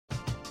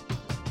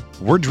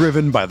We're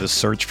driven by the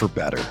search for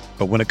better.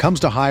 But when it comes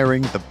to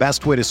hiring, the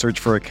best way to search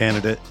for a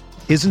candidate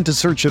isn't to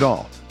search at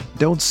all.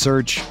 Don't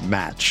search,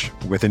 match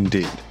with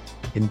Indeed.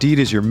 Indeed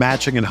is your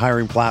matching and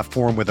hiring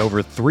platform with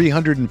over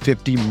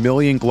 350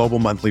 million global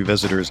monthly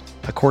visitors,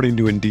 according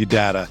to Indeed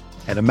data,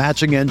 and a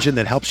matching engine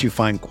that helps you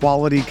find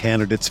quality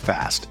candidates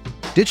fast.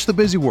 Ditch the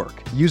busy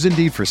work. Use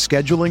Indeed for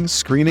scheduling,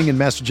 screening, and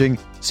messaging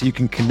so you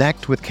can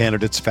connect with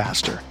candidates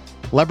faster.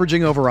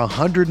 Leveraging over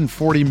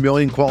 140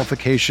 million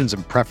qualifications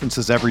and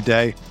preferences every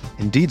day,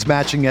 Indeed's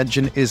matching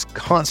engine is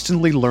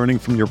constantly learning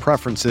from your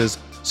preferences,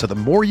 so the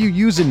more you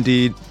use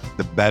Indeed,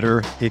 the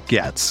better it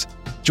gets.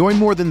 Join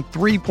more than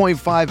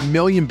 3.5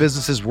 million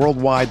businesses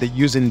worldwide that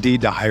use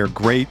Indeed to hire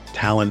great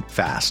talent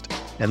fast.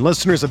 And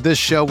listeners of this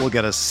show will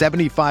get a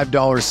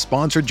 $75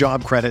 sponsored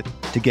job credit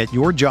to get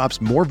your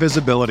jobs more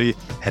visibility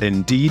at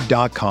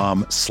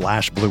Indeed.com/Blue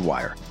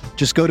Wire.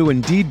 Just go to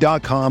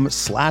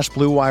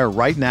Indeed.com/Blue Wire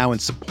right now and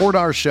support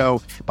our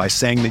show by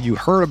saying that you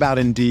heard about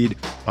Indeed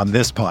on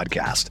this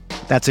podcast.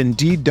 That's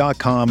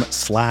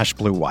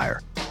Indeed.com/Blue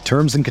Wire.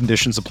 Terms and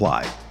conditions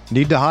apply.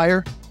 Need to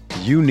hire?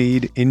 You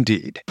need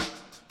Indeed.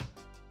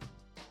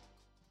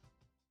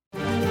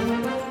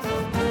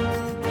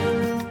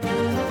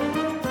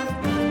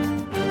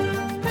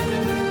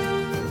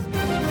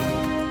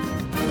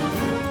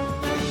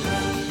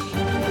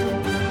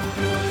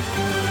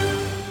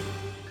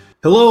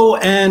 Hello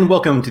and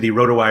welcome to the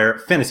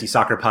RotoWire Fantasy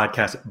Soccer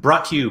Podcast,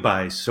 brought to you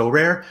by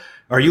SoRare.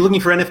 Are you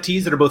looking for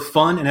NFTs that are both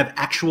fun and have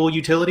actual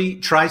utility?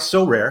 Try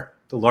SoRare,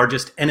 the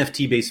largest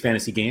NFT-based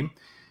fantasy game.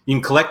 You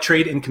can collect,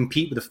 trade, and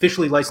compete with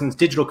officially licensed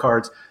digital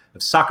cards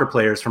of soccer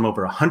players from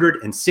over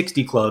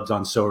 160 clubs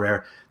on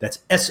SoRare. That's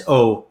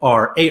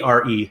SoRare.com.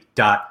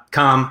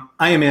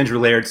 I am Andrew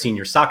Laird,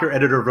 Senior Soccer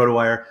Editor of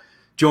RotoWire,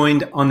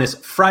 joined on this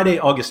Friday,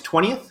 August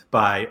 20th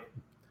by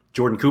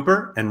Jordan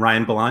Cooper and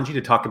Ryan Belangi to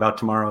talk about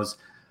tomorrow's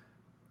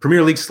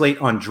Premier League slate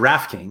on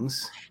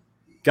DraftKings.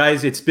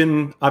 Guys, it's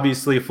been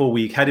obviously a full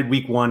week. How did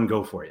week one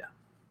go for you?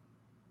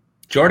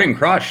 Jordan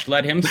crushed.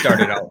 Let him start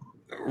it out.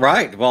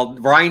 Right. Well,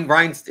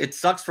 Ryan, it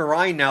sucks for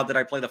Ryan now that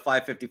I play the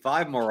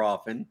 555 more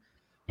often.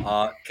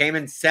 Came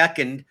in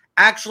second.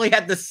 Actually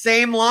had the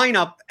same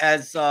lineup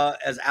as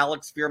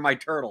Alex Fear My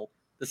Turtle.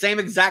 The same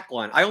exact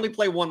line. I only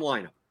play one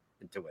lineup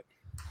into it.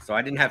 So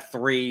I didn't have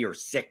 3 or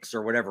 6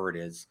 or whatever it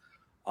is.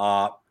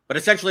 But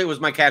essentially it was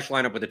my cash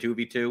lineup with a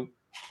 2v2.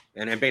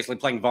 And I'm basically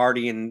playing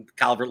Vardy and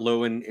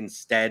Calvert-Lewin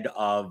instead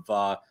of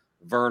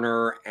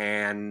Werner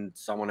and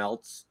someone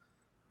else.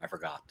 I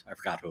forgot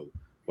who.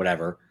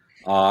 Whatever.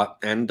 I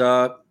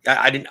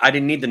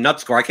didn't need the nut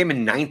score. I came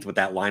in 9th with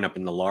that lineup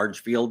in the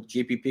large field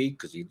GPP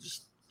because you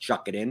just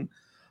chuck it in.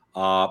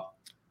 But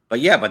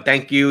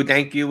thank you,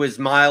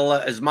 Ismail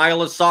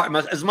Assar.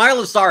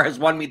 Ismail Assar has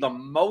won me the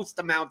most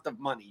amount of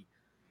money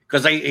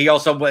because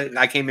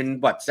I came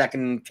in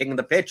second king of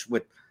the pitch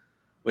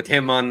with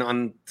him on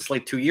the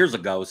slate 2 years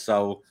ago.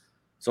 So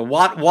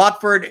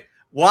Watford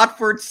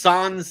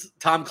sans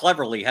Tom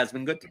Cleverley has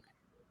been good to me.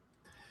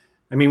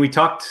 I mean, we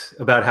talked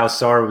about how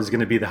Sarr was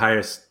going to be the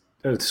highest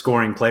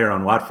scoring player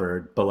on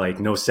Watford, but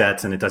no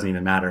sets and it doesn't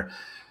even matter.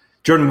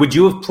 Jordan, would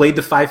you have played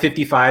the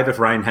 555 if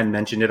Ryan hadn't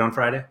mentioned it on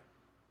Friday?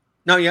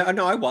 No,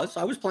 I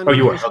was playing. Oh,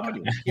 you were?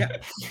 Okay. Yeah.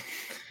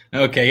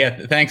 Okay,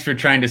 yeah. Thanks for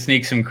trying to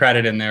sneak some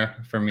credit in there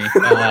for me.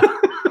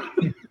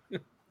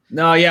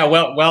 No, yeah,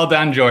 well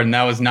done, Jordan.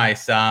 That was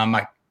nice.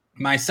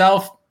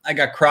 Myself, I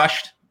got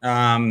crushed.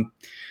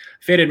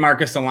 Faded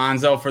Marcus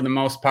Alonso for the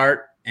most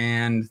part,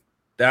 and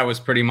that was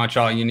pretty much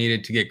all you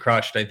needed to get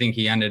crushed. I think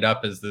he ended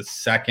up as the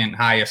second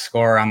highest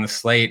scorer on the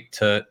slate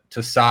to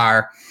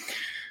Sarr.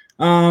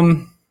 He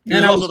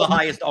was also the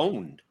highest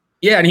owned.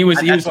 Yeah, and he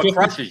was what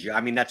crushes you.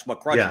 I mean, that's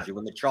what crushes you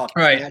when the chalk.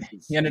 Right.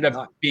 He ended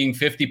up being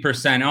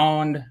 50%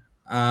 owned.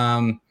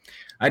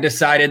 I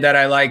decided that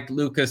I liked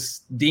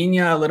Lucas Digne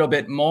a little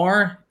bit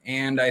more,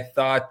 and I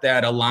thought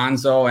that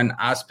Alonso and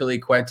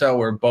Azpilicueta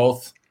were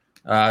both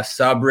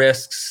sub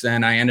risks,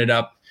 and I ended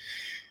up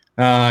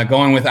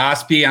going with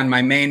Aspi on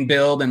my main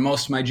build and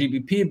most of my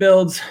GBP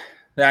builds.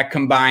 That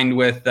combined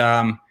with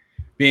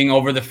being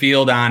over the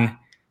field on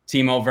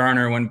Timo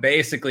Werner when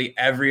basically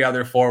every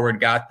other forward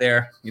got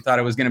there. You thought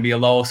it was going to be a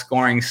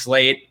low-scoring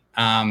slate.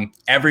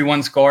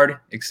 Everyone scored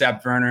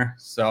except Werner.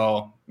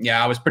 So,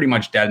 yeah, I was pretty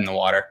much dead in the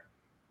water.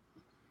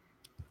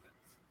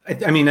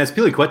 I mean,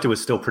 Azpilicueta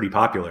was still pretty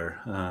popular.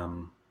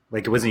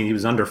 He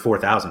was under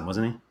 4,000,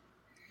 wasn't he?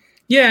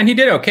 Yeah, and he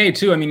did okay,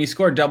 too. I mean, he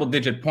scored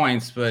double-digit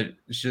points, but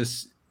it's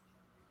just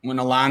when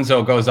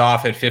Alonso goes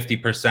off at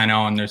 50%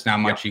 owned, there's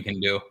not much you can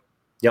do.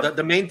 Yep.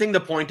 The main thing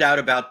to point out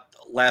about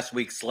last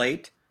week's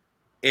slate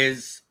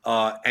is,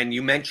 and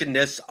you mentioned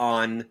this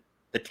on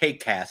the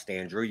TakeCast,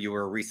 Andrew. You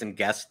were a recent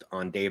guest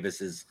on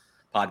Davis's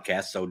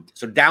podcast, so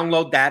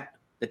download that,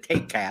 the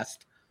TakeCast.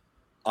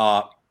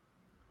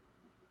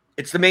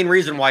 It's the main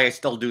reason why I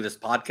still do this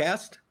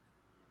podcast,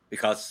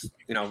 because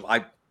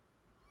I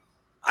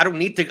don't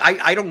need to.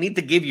 I don't need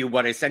to give you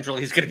what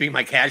essentially is going to be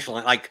my cash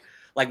line. Like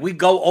we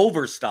go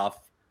over stuff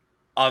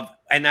and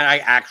then I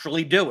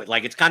actually do it.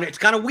 Like it's kind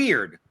of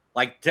weird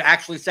like to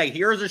actually say,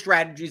 here's the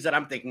strategies that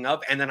I'm thinking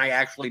of, and then I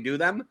actually do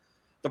them.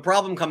 The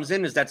problem comes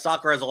in is that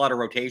soccer has a lot of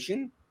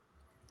rotation.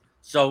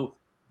 So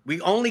we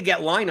only get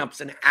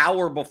lineups an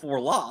hour before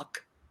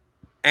lock.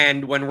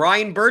 And when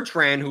Ryan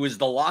Bertrand, who is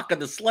the lock of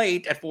the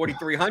slate at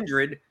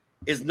 4,300,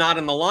 is not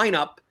in the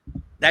lineup,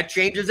 that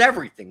changes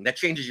everything. That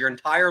changes your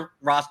entire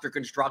roster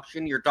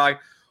construction. Your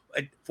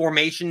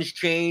formations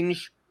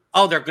change.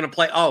 Oh, they're going to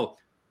play. Oh,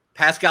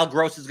 Pascal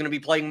Gross is going to be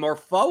playing more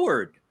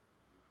forward.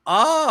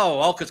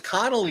 Oh, because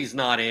Connolly's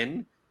not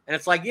in. And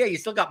it's like, yeah, you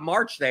still got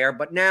March there,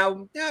 but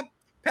now, yeah,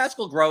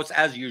 Pascal Gross,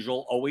 as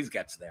usual, always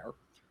gets there.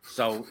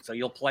 So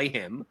you'll play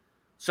him.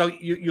 So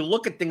you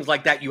look at things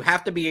like that. You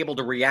have to be able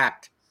to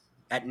react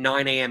at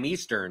 9 a.m.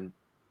 Eastern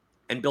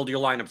and build your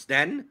lineups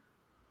then.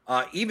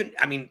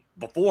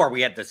 Before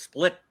we had the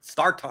split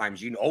start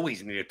times, you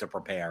always needed to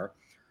prepare.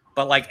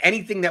 But like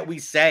anything that we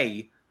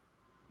say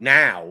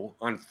now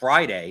on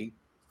Friday,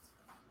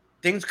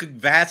 things could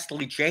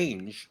vastly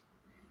change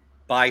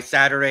by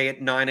Saturday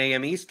at 9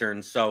 a.m.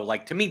 Eastern. So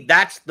like, to me,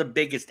 that's the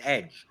biggest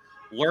edge,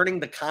 learning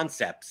the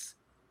concepts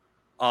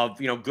of,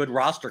 good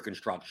roster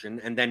construction,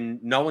 and then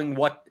knowing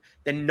what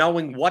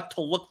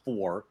to look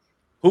for,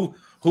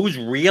 who's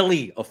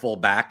really a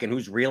fullback and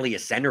who's really a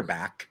center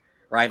back,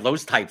 right?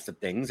 Those types of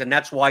things. And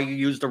that's why you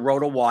use the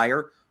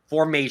RotoWire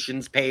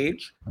formations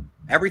page.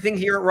 Everything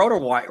here at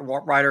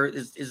RotoWire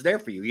is there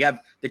for you. You have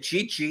the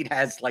cheat sheet,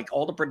 has like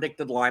all the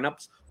predicted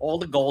lineups, all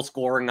the goal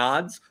scoring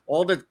odds,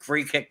 all the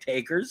free kick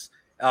takers,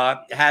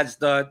 has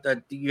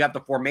you have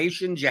the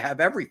formations, you have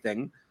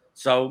everything.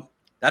 So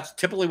that's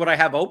typically what I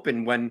have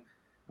open when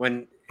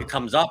it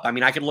comes up. I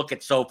mean, I can look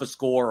at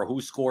SofaScore or who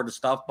scored the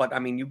stuff, but I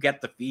mean, you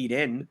get the feed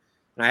in,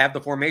 and I have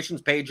the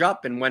formations page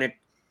up. And when it,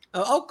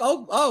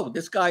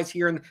 this guy's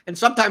here, and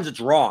sometimes it's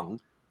wrong,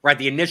 right?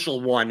 The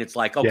initial one, it's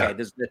like, okay,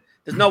 there's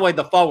no way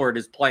the forward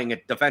is playing a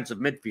defensive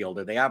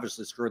midfielder. They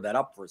obviously screwed that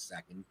up for a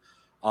second.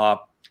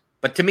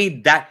 But to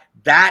me,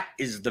 that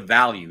is the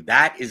value.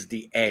 That is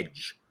the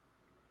edge.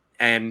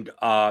 And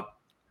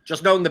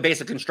just knowing the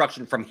basic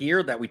construction from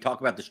here that we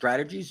talk about the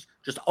strategies,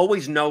 just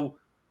always know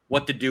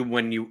what to do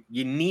when you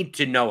need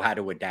to know how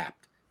to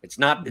adapt. It's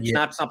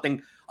not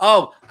something,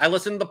 I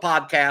listened to the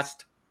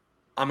podcast,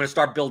 I'm going to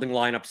start building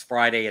lineups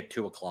Friday at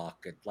 2:00.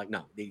 Like,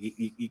 no,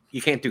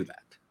 you can't do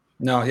that.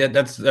 No, yeah,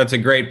 that's a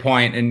great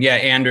point. And yeah,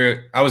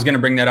 Andrew, I was going to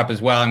bring that up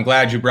as well. I'm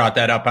glad you brought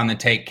that up on the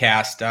Take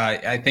Cast.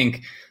 I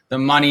think the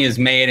money is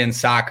made in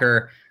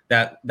soccer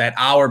that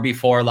hour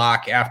before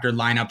lock, after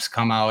lineups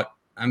come out.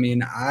 I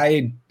mean,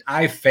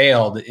 I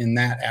failed in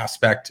that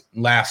aspect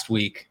last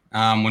week.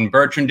 When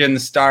Bertrand didn't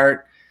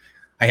start,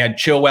 I had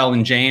Chilwell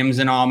and James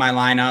in all my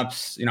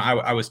lineups.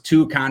 I was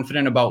too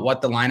confident about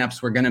what the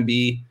lineups were going to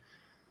be.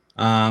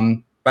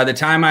 By the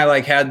time I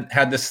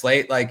had the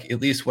slate,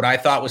 at least what I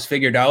thought was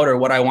figured out or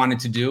what I wanted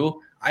to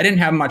do, I didn't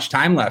have much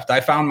time left.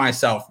 I found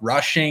myself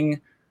rushing.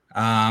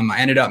 I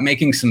ended up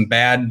making some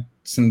bad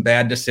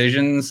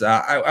decisions.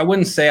 I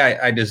wouldn't say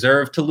I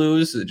deserved to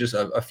lose. Just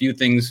a few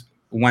things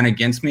went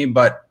against me,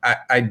 but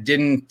I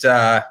didn't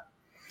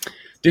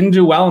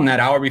do well in that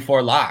hour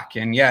before lock.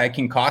 And yeah, it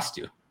can cost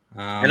you.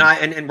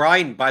 And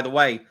Ryan, by the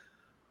way,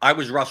 I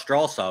was rushed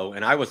also,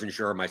 and I wasn't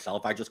sure of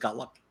myself. I just got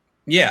lucky.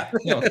 Yeah.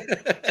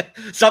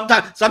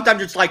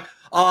 Sometimes it's like,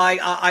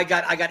 I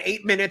got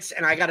 8 minutes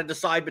and I got to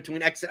decide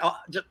between X and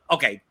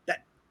okay.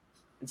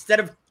 Instead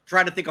of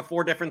trying to think of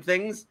 4 different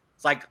things,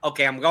 it's like,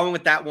 okay, I'm going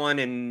with that one,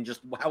 and just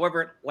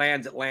however it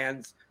lands,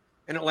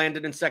 and it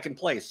landed in second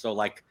place. So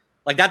like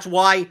that's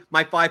why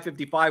my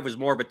 555 was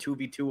more of a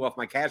 2v2 off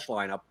my cash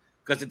lineup,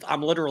 because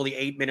I'm literally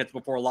 8 minutes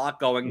before lock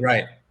going.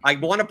 Right. I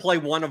want to play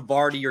one of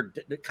Vardy or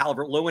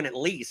Calvert-Lewin at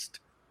least,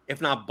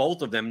 if not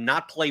both of them,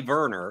 not play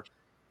Werner.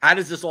 How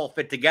does this all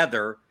fit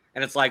together?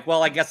 And it's like,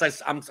 well, I guess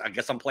I'm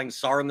playing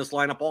Sarr in this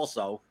lineup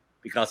also,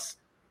 because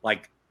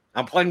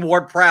I'm playing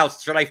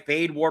Ward-Prowse. Should I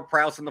fade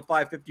Ward-Prowse in the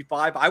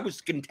 555? I was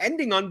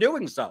contending on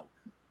doing so,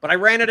 but I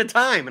ran out of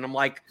time, and I'm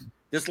like,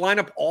 this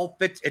lineup all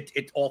fits.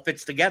 It all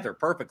fits together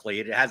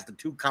perfectly. It has the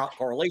 2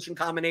 correlation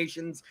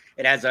combinations.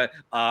 It has a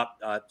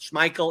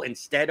Schmeichel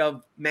instead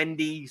of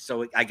Mendy,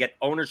 so I get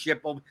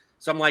ownership of.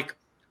 So I'm like,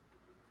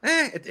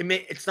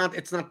 it's not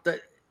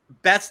the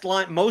best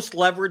most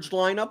leveraged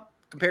lineup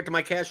compared to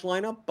my cash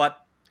lineup,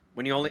 but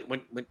when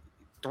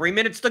 3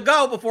 minutes to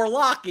go before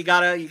lock, you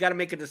gotta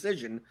make a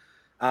decision,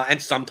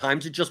 and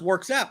sometimes it just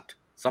works out.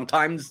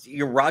 Sometimes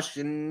you rush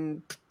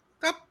and.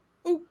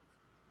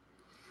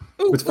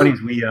 What's funny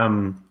is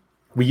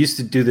we used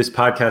to do this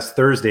podcast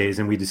Thursdays,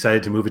 and we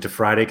decided to move it to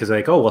Friday because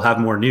we'll have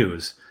more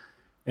news.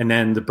 And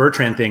then the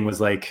Bertrand thing was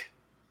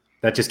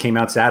that just came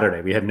out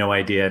Saturday. We had no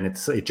idea, and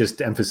it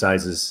just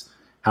emphasizes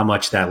how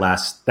much that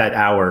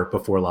hour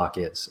before lock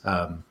is.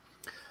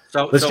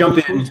 So let's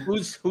jump in.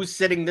 Who's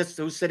sitting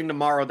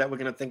tomorrow that we're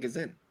going to think is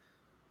in?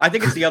 I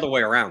think it's the other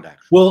way around,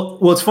 actually.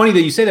 Well, it's funny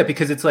that you say that,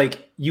 because it's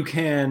like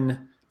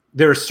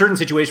there are certain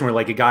situations where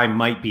a guy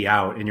might be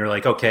out, and you're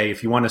like, okay,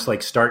 if you want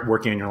to start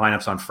working on your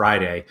lineups on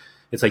Friday,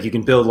 it's like you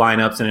can build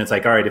lineups, and it's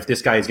like, all right, if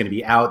this guy is going to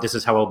be out, this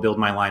is how I'll build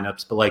my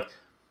lineups. But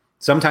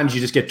sometimes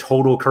you just get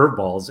total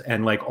curveballs,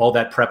 and like all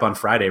that prep on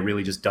Friday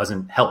really just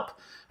doesn't help.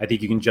 I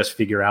think you can just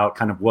figure out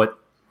kind of what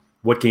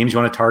games you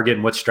want to target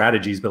and what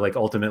strategies, but like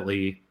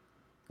ultimately,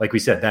 like we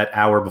said, that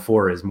hour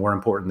before is more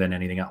important than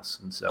anything else.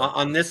 And so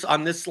on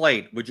this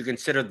slate, would you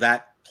consider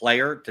that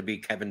player to be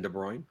Kevin De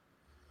Bruyne?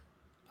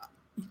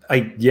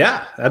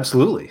 Yeah,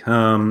 absolutely.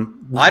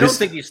 I don't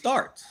think he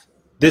starts.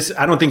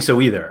 I don't think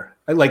so either.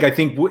 I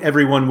think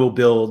everyone will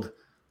build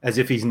as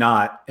if he's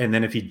not, and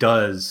then if he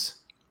does,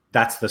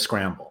 that's the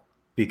scramble.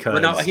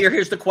 Because no,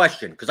 here's the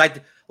question. Because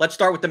let's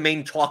start with the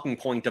main talking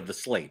point of the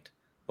slate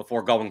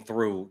before going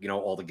through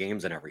all the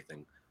games and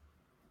everything.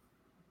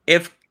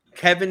 If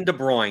Kevin De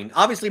Bruyne,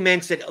 obviously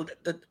Man City,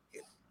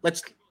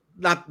 let's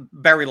not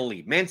bury the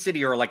lead. Man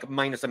City are like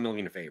minus $1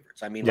 million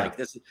favorites. I mean,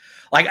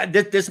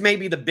 this may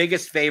be the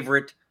biggest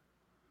favorite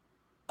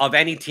of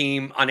any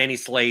team on any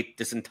slate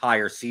this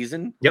entire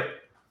season. Yep.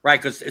 Right,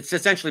 because it's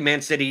essentially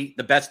Man City,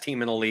 the best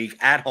team in the league,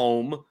 at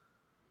home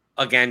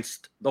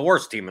against the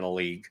worst team in the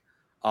league.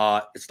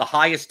 It's the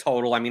highest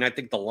total. I mean, I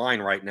think the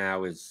line right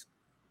now is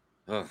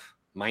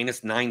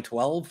minus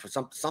 912 or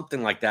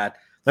something like that.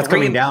 That's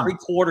coming down.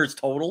 3/4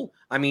 total.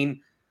 I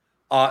mean,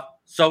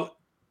 so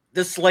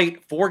this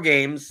slate, 4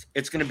 games.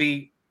 It's going to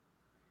be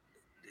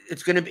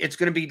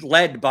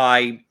led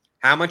by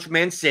how much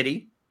Man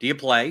City do you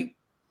play,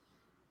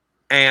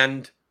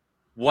 and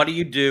what do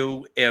you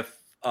do if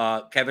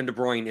Kevin De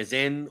Bruyne is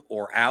in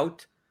or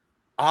out.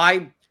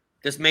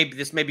 This may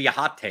be a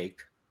hot take.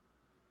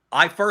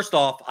 First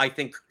off, I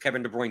think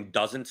Kevin De Bruyne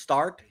doesn't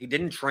start. He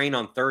didn't train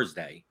on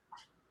Thursday,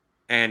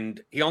 and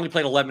he only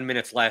played 11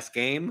 minutes last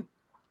game.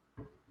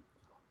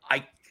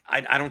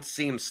 I don't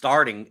see him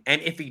starting.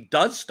 And if he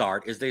does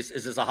start, is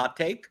this a hot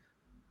take?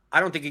 I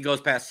don't think he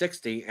goes past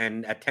 60.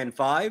 And at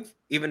 10-5,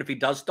 even if he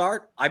does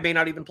start, I may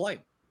not even play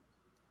him.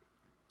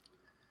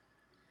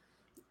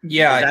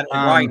 Yeah,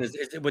 Ryan,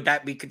 would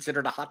that be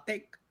considered a hot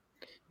take?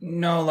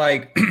 No,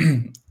 like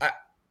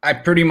I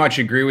pretty much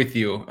agree with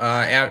you.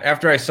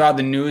 After I saw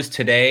the news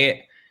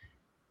today,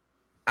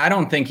 I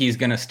don't think he's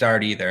going to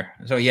start either.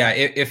 So yeah,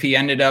 if he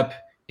ended up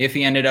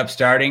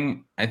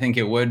starting, I think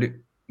it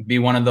would be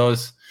one of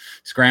those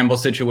scramble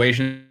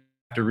situations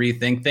to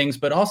rethink things,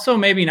 but also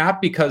maybe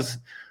not, because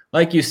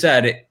like you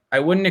said, I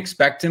wouldn't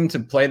expect him to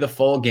play the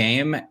full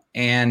game,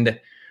 and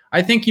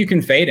I think you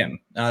can fade him.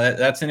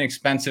 That's an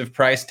expensive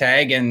price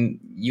tag, and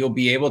you'll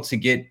be able to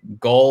get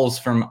goals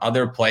from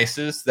other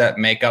places that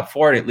make up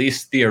for it, at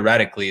least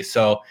theoretically.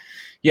 So,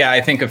 yeah,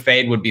 I think a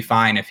fade would be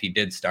fine if he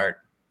did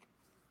start.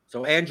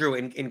 So, Andrew,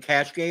 in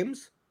cash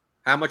games,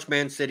 how much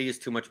Man City is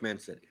too much Man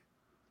City?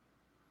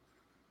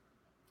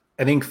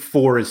 I think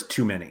 4 is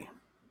too many.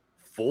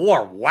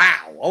 4?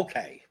 Wow.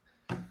 Okay.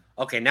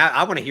 Now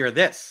I want to hear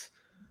this.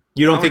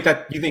 You don't think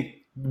that? You think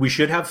we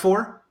should have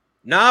 4?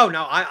 No.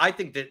 I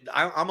think that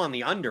I'm on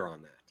the under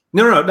on that.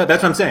 No.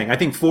 That's what I'm saying. I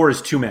think 4 is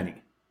too many.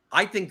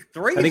 I think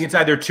 3. I think it's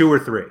either 2 or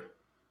 3.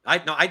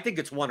 I think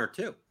it's 1 or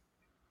 2.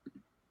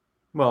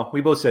 Well,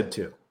 we both said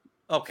 2.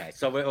 Okay,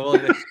 so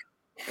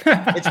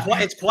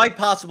it's quite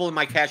possible in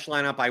my cash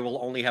lineup I will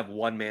only have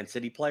 1 Man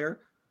City player.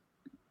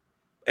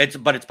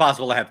 But it's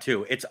possible to have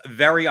 2. It's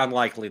very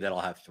unlikely that I'll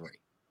have 3.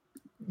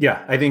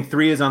 Yeah, I think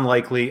 3 is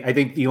unlikely. I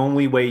think the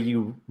only way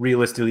you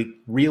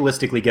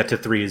realistically get to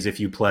 3 is if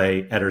you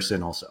play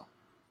Ederson also.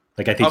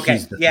 Like, I think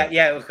he's the thing.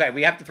 Okay.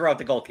 We have to throw out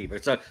the goalkeeper.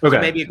 So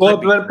maybe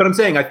but I'm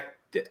saying,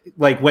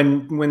 like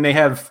when they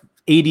have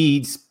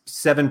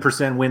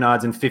 87% win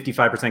odds and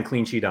 55%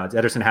 clean sheet odds,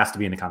 Ederson has to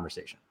be in the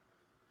conversation.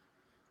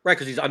 Right,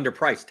 because he's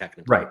underpriced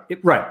technically.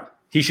 Right.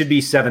 He should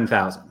be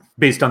 7,000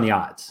 based on the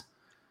odds.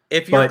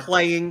 If you're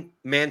playing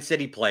Man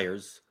City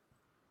players,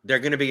 they're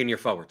going to be in your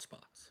forward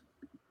spots.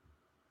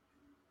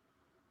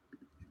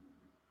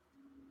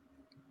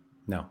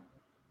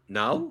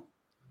 No?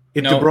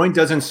 If De Bruyne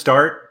doesn't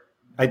start,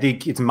 I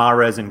think it's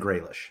Mahrez and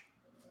Grealish.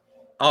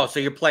 Oh, so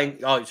you're playing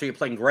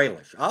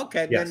Grealish.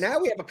 Okay, yes. Now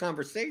we have a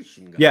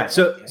conversation going. Yeah,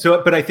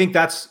 but I think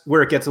that's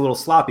where it gets a little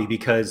sloppy,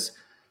 because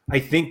I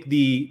think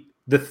the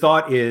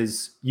thought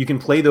is you can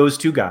play those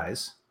 2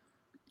 guys,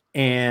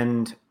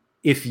 and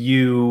if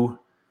De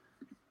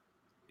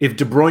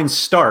Bruyne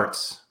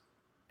starts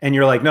and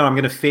you're like, no, I'm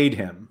going to fade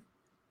him,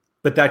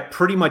 but that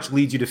pretty much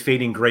leads you to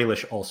fading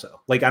Grealish also.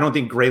 Like, I don't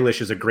think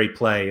Grealish is a great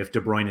play if De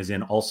Bruyne is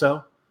in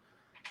also.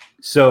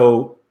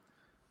 So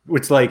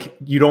it's like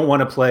you don't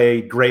want to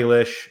play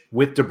Grealish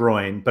with De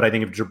Bruyne, but I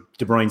think if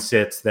De Bruyne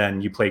sits,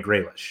 then you play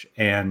Grealish.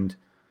 And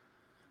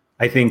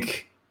I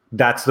think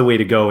that's the way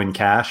to go in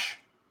cash.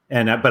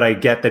 But I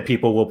get that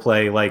people will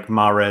play like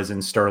Mahrez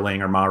and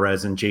Sterling or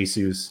Mahrez and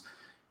Jesus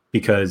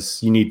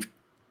because you need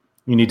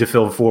to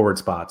fill forward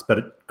spots.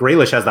 But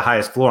Grealish has the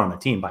highest floor on the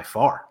team by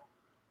far.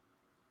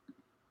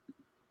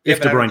 If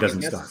De Bruyne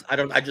doesn't start,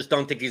 I just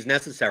don't think he's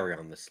necessary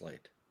on this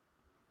slate.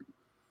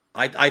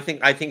 I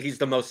think he's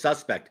the most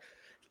suspect,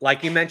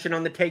 like you mentioned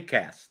on the Take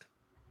Cast.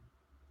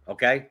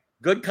 Okay,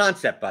 good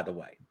concept, by the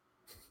way.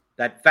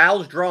 That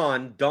fouls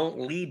drawn don't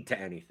lead to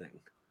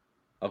anything.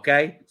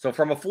 Okay, so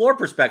from a floor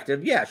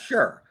perspective, yeah,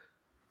 sure.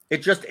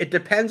 It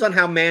depends on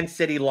how Man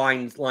City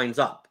lines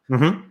up.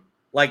 Mm-hmm.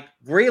 Like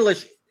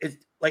Grealish is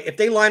like if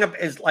they line up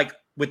as like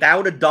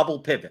without a double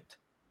pivot,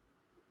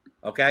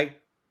 okay?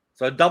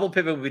 So a double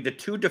pivot would be the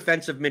two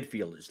defensive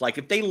midfielders. Like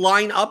if they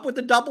line up with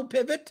a double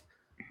pivot,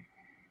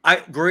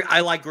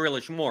 I like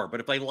Grealish more. But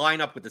if they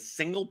line up with a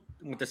single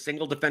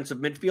defensive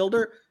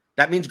midfielder,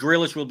 that means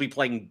Grealish will be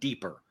playing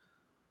deeper,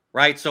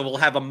 right? So we'll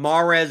have a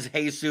Mahrez,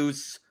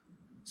 Jesus,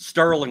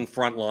 Sterling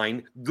front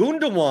line.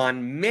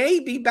 Gundogan may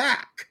be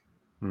back.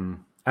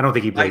 I don't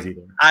think he plays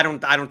either. I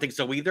don't think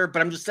so either.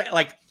 But I'm just saying,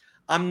 like,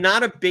 I'm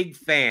not a big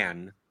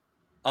fan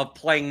of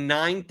playing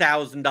 $9,000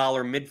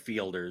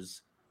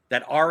 midfielders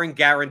that aren't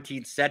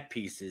guaranteed set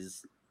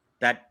pieces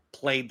that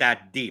play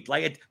that deep.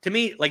 Like to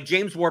me, like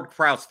James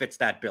Ward-Prowse fits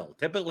that bill.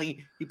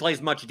 Typically, he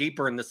plays much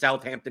deeper in the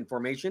Southampton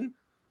formation,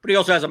 but he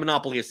also has a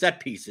monopoly of set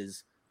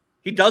pieces.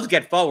 He does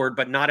get forward,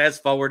 but not as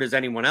forward as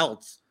anyone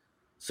else.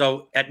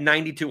 So at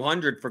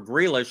 9,200 for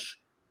Grealish,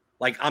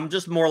 like I'm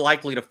just more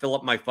likely to fill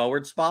up my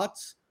forward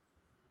spots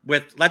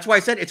with. That's why I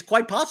said it's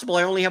quite possible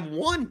I only have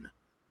one.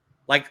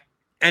 Like,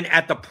 and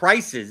at the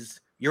prices,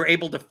 you're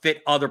able to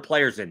fit other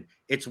players in.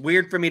 It's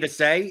weird for me to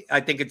say. I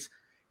think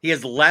he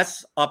has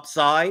less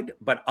upside,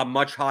 but a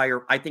much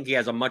higher. I think he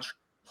has a much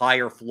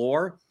higher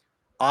floor.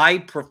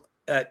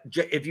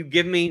 If you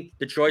give me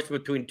the choice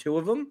between two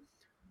of them,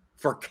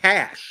 for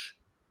cash,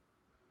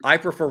 I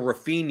prefer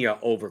Rafinha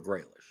over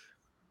Grealish.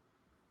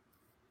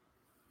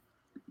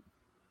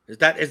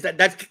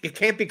 It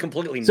can't be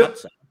completely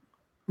nuts.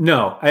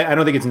 No, I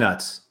don't think it's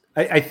nuts.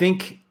 I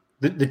think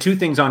the two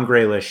things on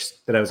Grealish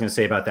that I was going to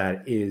say about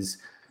that is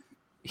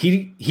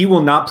he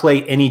will not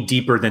play any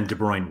deeper than De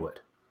Bruyne would.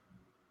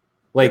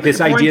 Like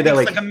this idea that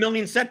like a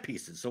million set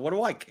pieces. So what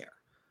do I care?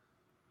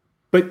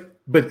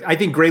 But I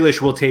think Grealish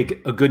will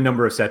take a good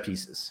number of set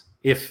pieces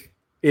if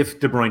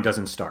De Bruyne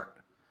doesn't start.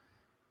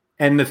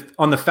 And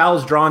on the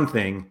fouls drawn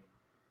thing,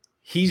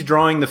 he's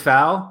drawing the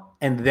foul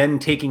and then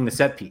taking the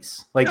set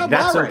piece. Like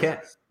that's Mahrez. okay.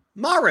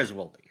 Mahrez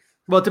will be.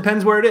 Well, it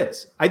depends where it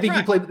is. I think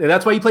you play.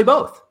 That's why you play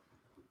both.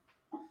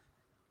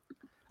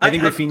 I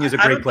think Rafinha is a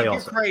great play.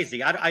 Also,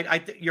 crazy. I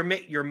think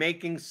you're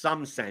making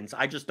some sense.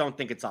 I just don't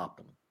think it's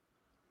optimal.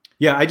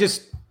 Yeah,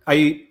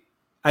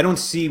 I don't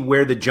see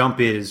where the jump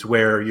is.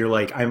 Where you're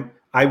like,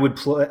 I would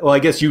play. Well, I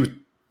guess you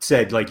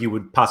said like you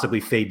would possibly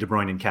fade De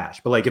Bruyne in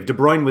cash, but like if De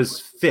Bruyne was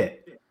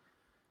fit,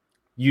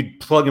 you'd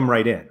plug him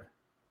right in,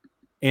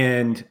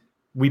 and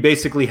we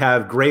basically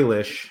have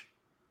Grealish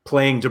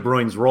playing De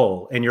Bruyne's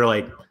role, and you're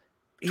like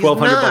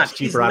 $1,200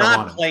 cheaper. I don't want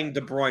him. He's not playing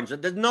De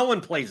Bruyne's. No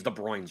one plays De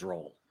Bruyne's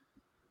role.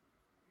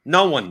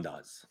 No one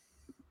does.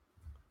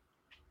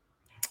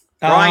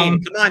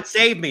 Ryan, come on,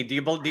 save me. Do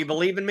you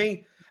believe in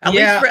me? At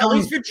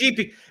least for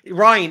GP.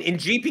 Ryan, in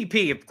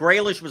GPP, if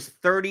Grealish was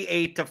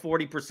 38 to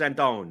 40%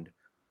 owned,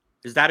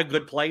 is that a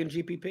good play in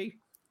GPP?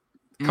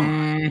 Come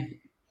on.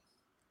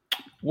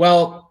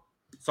 Well,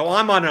 so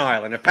I'm on an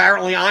island.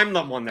 Apparently, I'm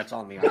the one that's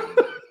on the island.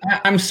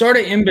 I'm sort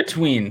of in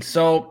between.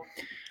 So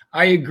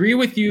I agree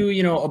with you,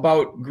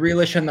 about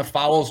Grealish and the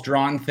fouls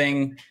drawn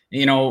thing,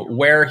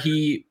 where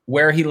he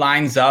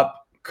lines up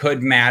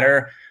could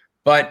matter,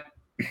 but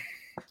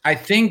I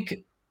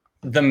think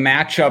the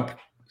matchup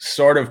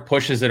sort of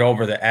pushes it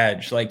over the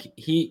edge. Like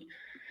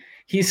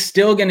he's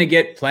still going to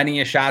get plenty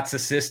of shots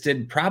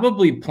assisted,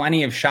 probably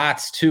plenty of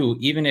shots too,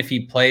 even if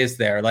he plays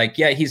there. Like,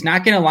 yeah, he's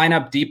not going to line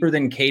up deeper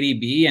than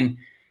KDB. And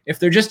if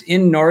they're just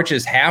in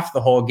Norwich's half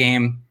the whole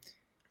game,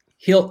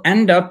 he'll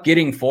end up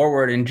getting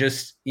forward and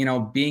just,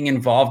 being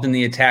involved in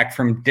the attack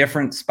from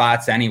different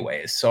spots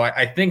anyways. So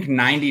I think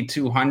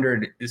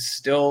 9,200 is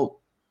still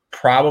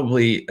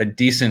probably a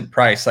decent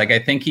price. Like I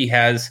think he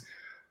has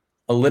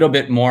a little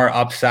bit more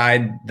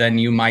upside than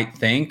you might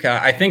think.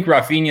 I think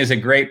Rafinha is a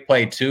great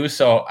play too.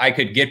 So I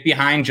could get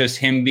behind just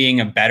him being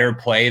a better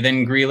play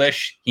than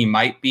Grealish. He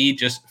might be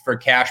just for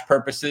cash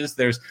purposes.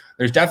 There's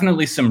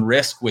definitely some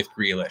risk with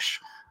Grealish.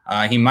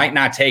 He might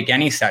not take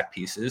any set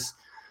pieces.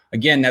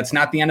 Again, that's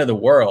not the end of the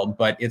world,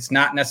 but it's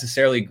not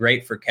necessarily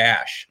great for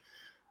cash.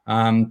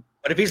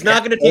 But if he's not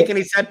going to take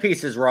any set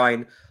pieces,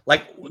 Ryan,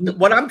 like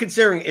what I'm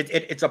considering,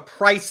 it's a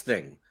price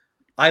thing.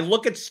 I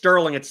look at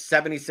Sterling at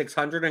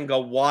 7,600 and go,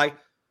 why?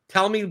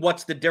 Tell me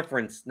what's the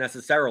difference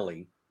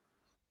necessarily.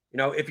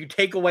 If you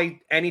take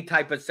away any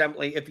type of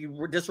assembly, if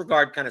you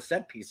disregard kind of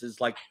set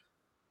pieces, like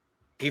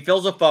he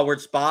fills a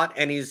forward spot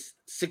and he's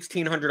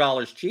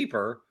 $1,600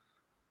 cheaper.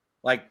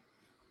 Like,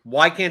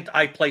 why can't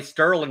I play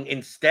Sterling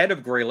instead of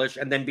Grealish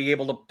and then be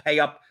able to pay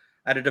up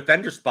at a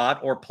defender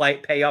spot or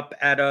pay up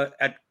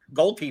at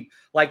goalkeeper?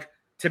 Like,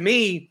 to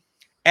me,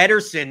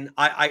 Ederson,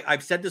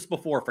 I've said this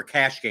before for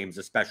cash games,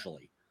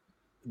 especially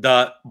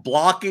the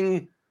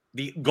blocking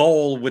the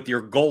goal with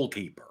your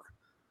goalkeeper.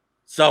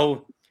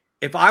 So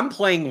if I'm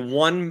playing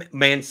one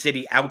Man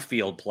City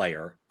outfield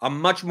player,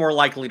 I'm much more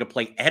likely to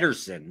play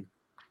Ederson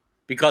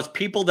because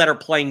people that are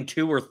playing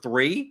 2 or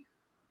 3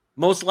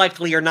 most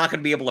likely are not going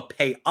to be able to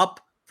pay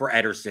up for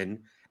Ederson.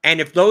 And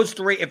if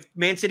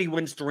Man City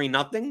wins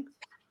 3-0,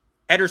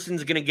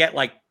 Ederson's going to get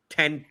like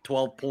 10,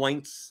 12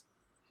 points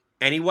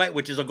anyway,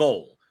 which is a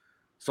goal.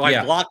 So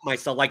I block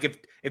myself. Like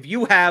if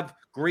you have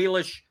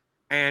Grealish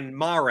and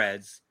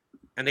Mahrez,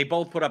 and they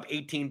both put up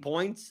 18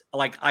 points,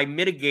 like I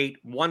mitigate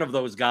one of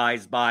those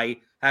guys by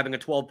having a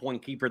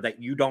 12-point keeper that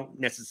you don't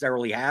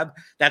necessarily have.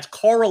 That's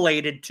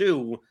correlated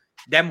to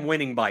them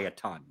winning by a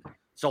ton.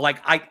 So like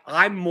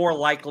I'm more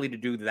likely to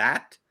do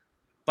that,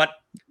 but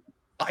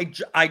I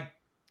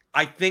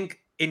think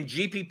in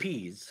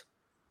GPPs,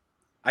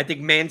 I think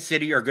Man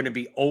City are going to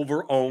be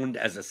over-owned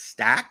as a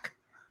stack.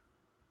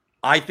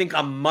 I think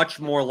I'm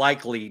much more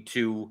likely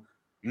to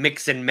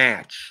mix and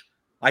match.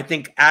 I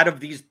think out of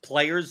these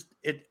players,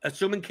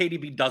 assuming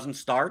KDB doesn't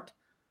start,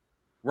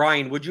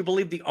 Ryan, would you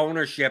believe the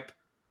ownership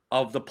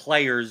of the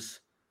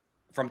players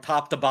from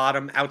top to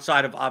bottom,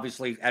 outside of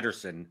obviously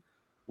Ederson,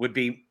 would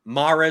be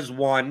Mahrez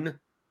 1,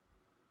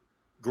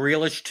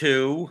 Grealish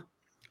 2,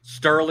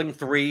 Sterling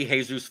 3,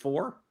 Jesus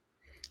 4?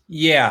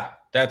 Yeah,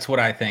 that's what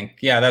I think.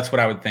 Yeah, that's what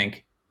I would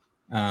think.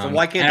 So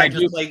why can't I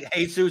just play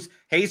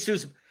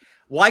Jesus?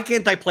 Why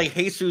can't I play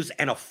Jesus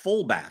and a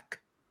fullback,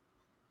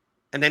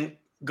 and then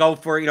go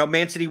for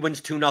Man City wins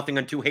 2-0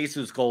 on 2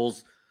 Jesus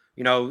goals,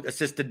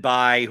 assisted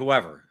by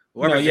whoever.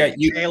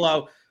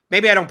 Cancelo.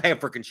 Maybe I don't pay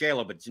for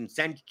Cancelo, but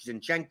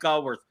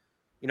Zinchenko or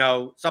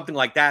something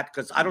like that,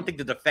 because I don't think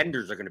the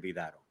defenders are going to be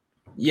that old.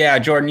 Yeah,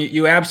 Jordan,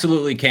 you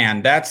absolutely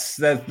can. That's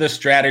the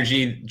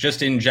strategy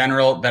just in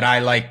general that I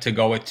like to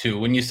go with too.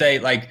 When you say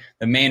like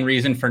the main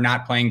reason for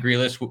not playing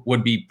Grealish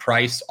would be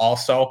price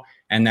also,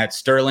 and that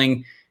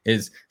Sterling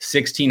is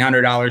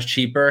 $1,600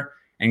 cheaper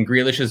and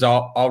Grealish is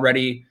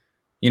already,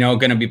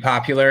 going to be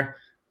popular.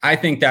 I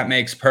think that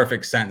makes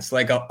perfect sense.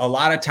 Like a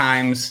lot of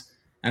times,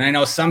 and I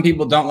know some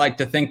people don't like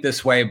to think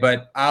this way,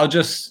 but I'll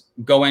just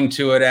go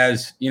into it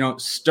as,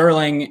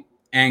 Sterling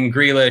and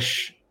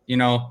Grealish,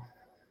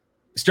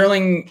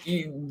 Sterling,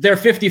 they're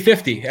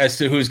 50-50 as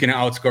to who's going to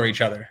outscore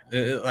each other.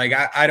 Like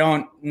I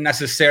don't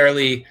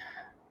necessarily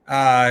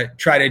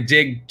try to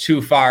dig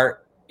too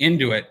far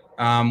into it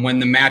when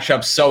the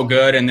matchup's so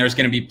good and there's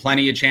going to be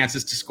plenty of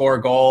chances to score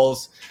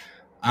goals.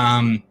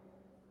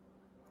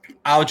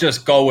 I'll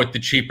just go with the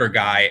cheaper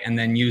guy and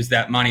then use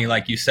that money,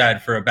 like you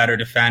said, for a better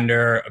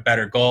defender, a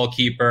better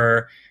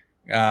goalkeeper,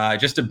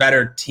 just a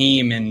better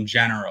team in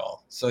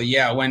general. So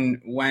yeah,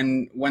 when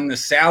the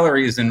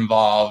salary is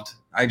involved,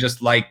 I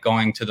just like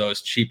going to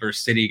those cheaper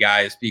City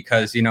guys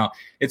because,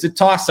 it's a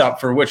toss-up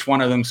for which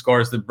one of them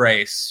scores the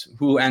brace,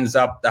 who ends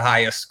up the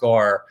highest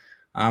score.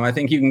 I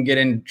think you can get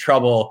in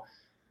trouble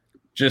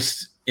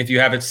just if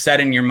you have it set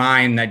in your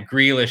mind that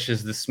Grealish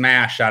is the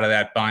smash out of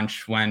that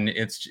bunch when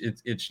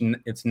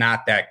it's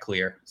not that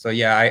clear. So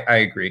yeah, I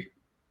agree.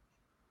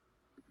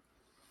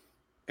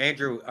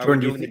 Andrew, are we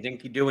doing the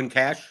dinky in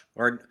cash,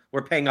 or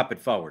we're paying up at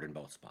forward in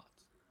both spots?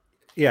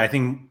 Yeah, I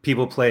think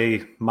people play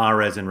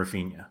Mahrez and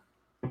Rafinha.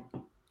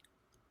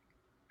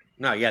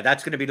 No, yeah,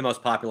 that's going to be the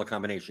most popular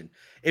combination.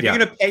 If you're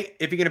going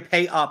to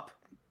pay up,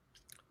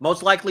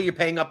 most likely you're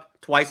paying up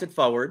twice at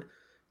forward.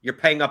 You're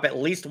paying up at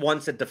least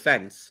once at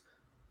defense.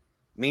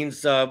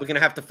 Means we're going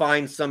to have to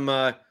find some.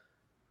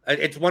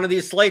 It's one of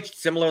these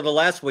slates similar to the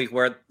last week,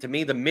 where to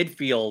me the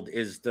midfield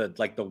is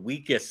the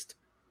weakest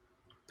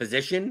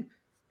position,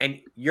 and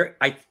you're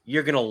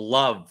going to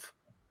love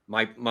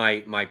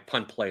my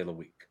punt play of the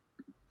week,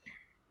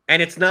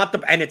 and it's not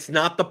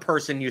the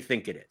person you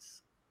think it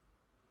is.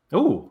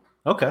 Oh.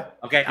 Okay.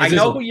 I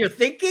know who you're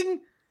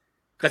thinking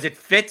because it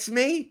fits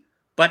me,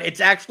 but it's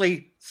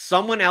actually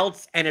someone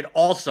else, and it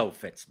also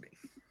fits me.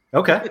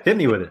 Okay, hit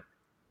me with it.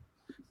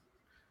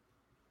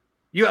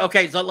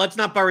 So let's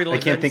not bury the lead.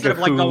 I can't think of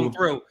like who going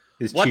through.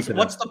 Is what's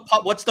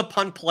the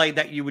punt play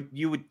that you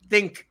would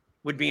think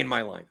would be in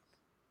my line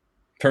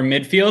for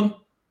midfield?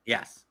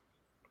 Yes.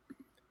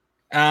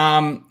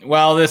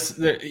 Well,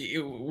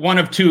 one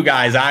of two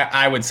guys.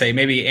 I would say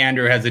maybe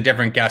Andrew has a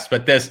different guess,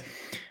 but this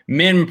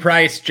Min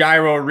Price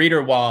Gyro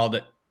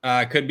Riederwald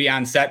could be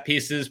on set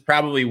pieces,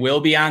 probably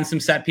will be on some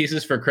set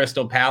pieces for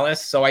Crystal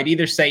Palace. So I'd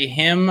either say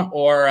him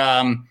or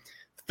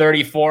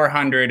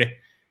 3,400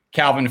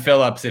 Calvin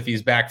Phillips if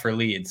he's back for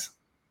Leeds.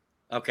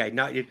 Okay,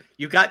 now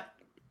you got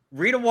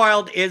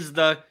Riederwald is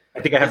the.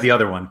 I think I have the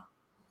other one.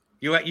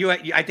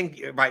 I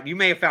think right. You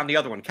may have found the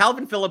other one.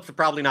 Calvin Phillips are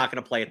probably not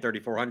going to play at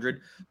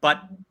 3,400,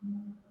 but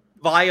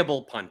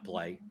viable punt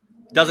play.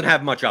 Doesn't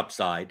have much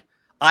upside.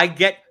 I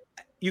get.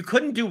 You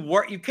couldn't do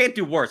worse. You can't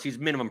do worse. He's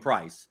minimum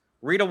price.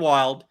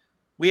 Riederwald,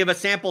 we have a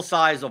sample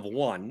size of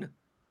 1.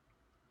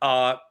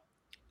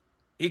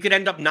 He could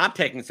end up not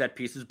taking set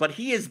pieces, but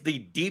he is the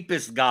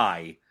deepest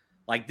guy.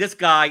 Like, this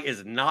guy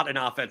is not an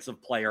offensive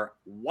player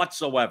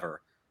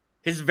whatsoever.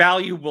 His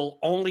value will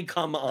only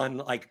come on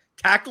like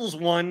tackles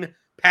 1,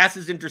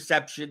 passes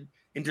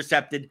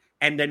intercepted,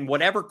 and then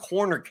whatever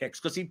corner kicks,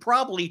 because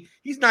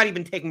he's not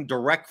even taking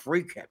direct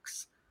free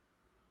kicks.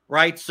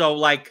 Right? So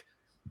like,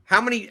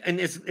 how many in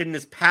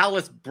this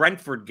Palace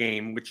Brentford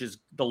game, which is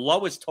the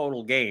lowest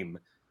total game,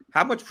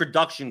 how much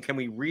production can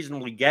we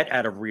reasonably get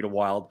out of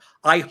Riederwald?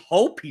 I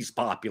hope he's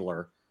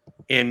popular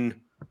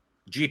in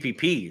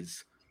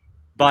GPPs,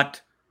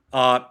 but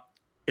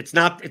it's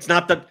not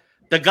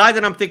the guy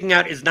that I'm thinking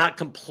out is not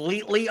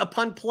completely a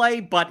punt play,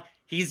 but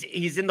he's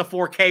in the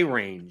 4K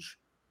range.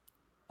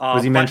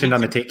 Was he mentioned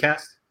on the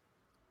Takecast?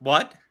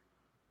 What?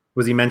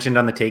 Was he mentioned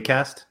on the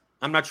Takecast?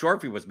 I'm not sure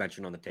if he was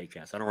mentioned on the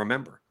Takecast. I don't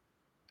remember.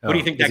 What do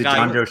you think is that it guy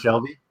John is? Joe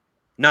Shelby?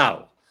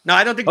 No,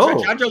 I don't think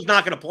John Joe's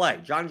not going to play.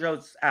 John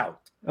Joe's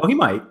out. Oh, he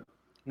might.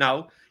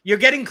 No, you're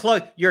getting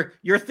close. You're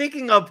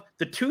thinking of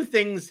the two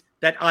things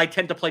that I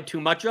tend to play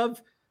too much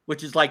of,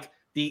 which is like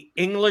the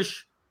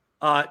English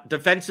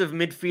defensive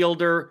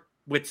midfielder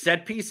with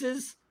set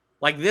pieces.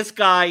 Like this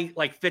guy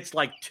like fits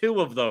like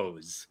two of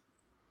those,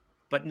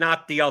 but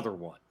not the other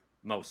one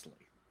mostly.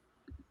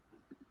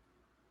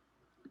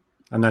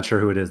 I'm not sure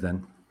who it is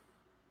then.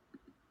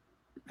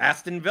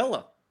 Aston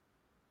Villa.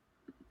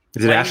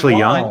 Is it Ashley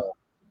Young?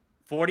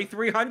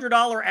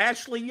 $4,300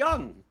 Ashley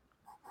Young.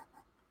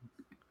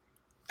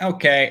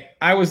 Okay,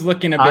 I was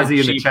looking a bit Ozzy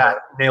in the cheaper. chat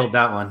nailed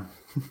that one.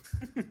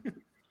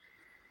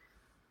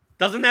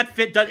 Doesn't that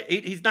fit?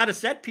 He's not a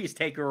set piece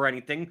taker or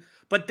anything,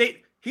 but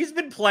he's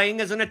been playing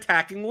as an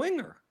attacking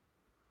winger.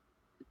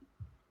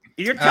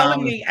 You're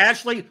telling me,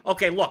 Ashley?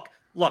 Okay, look.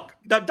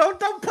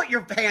 Don't put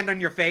your hand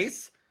on your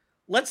face.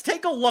 Let's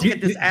take a look at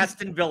this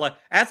Aston Villa.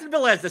 Aston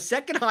Villa has the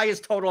second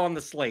highest total on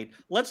the slate.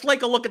 Let's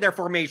take a look at their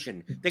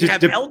formation. They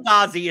have El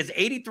Ghazi is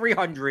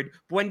 8,300.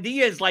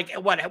 Buendia is like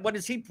what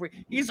is he?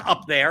 He's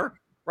up there,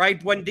 right?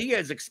 Buendia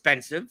is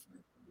expensive.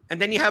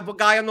 And then you have a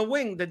guy on the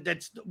wing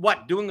that's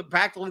doing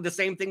practically the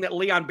same thing that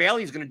Leon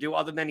Bailey is going to do,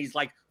 other than he's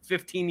like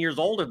 15 years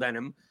older than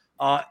him,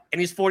 and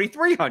he's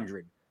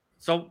 4,300.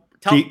 So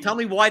tell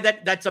me why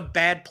that's a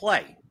bad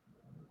play.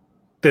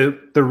 The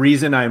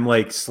reason I'm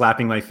like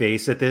slapping my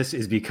face at this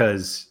is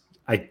because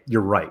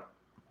you're right.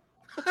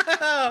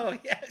 Oh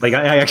yes. Like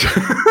I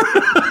actually,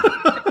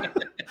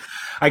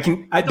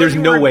 there's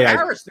no way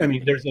I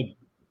mean,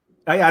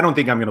 I don't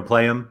think I'm going to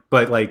play him,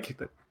 but like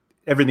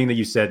everything that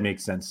you said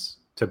makes sense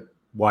to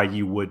why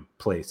you would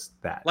place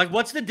that. Like,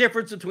 what's the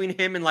difference between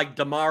him and like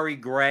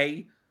Damari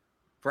Gray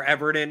for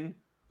Everton?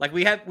 Like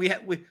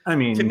I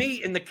mean, to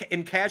me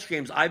in cash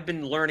games, I've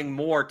been learning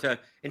more to,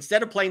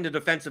 instead of playing the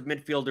defensive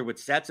midfielder with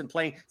sets and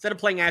instead of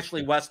playing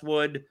Ashley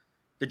Westwood,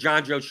 the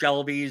John Joe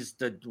Shelbys,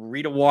 the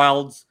Rita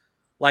Wilds,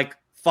 like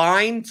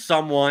find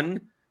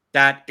someone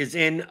that is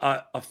in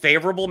a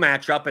favorable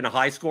matchup and a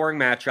high scoring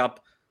matchup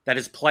that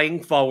is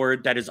playing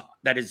forward, that is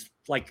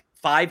like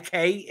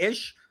 5K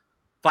ish,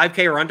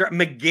 5K or under.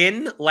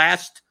 McGinn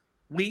last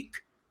week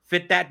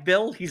fit that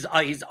bill. He's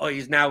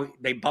now,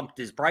 they bumped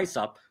his price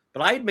up.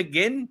 But I had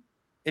McGinn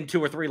in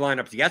 2 or 3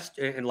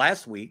 lineups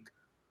last week.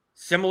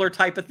 Similar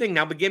type of thing.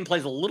 Now McGinn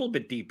plays a little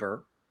bit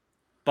deeper,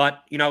 but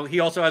he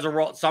also has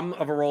some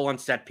of a role on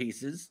set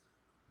pieces.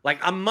 Like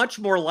I'm much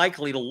more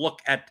likely to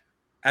look at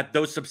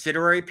those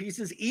subsidiary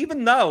pieces,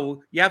 even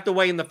though you have to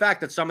weigh in the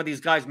fact that some of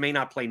these guys may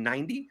not play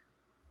 90.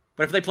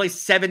 But if they play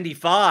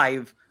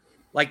 75,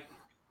 like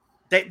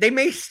they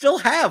may still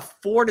have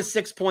 4 to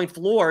 6 point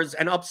floors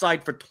and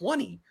upside for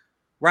 20,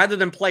 rather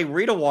than play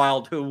Rita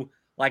Wild, who,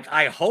 like,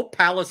 I hope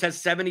Palace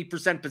has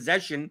 70%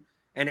 possession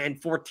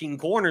and 14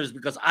 corners,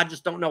 because I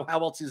just don't know how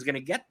else he's going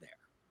to get there.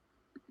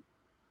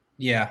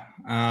 Yeah.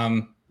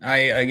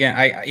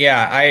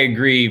 I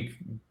agree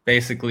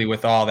basically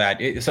with all that.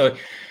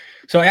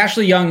 So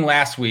Ashley Young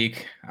last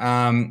week,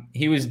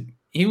 he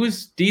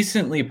was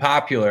decently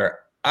popular.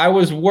 I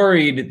was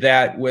worried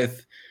that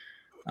with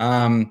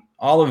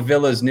all of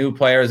Villa's new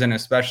players, and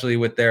especially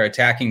with their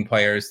attacking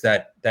players,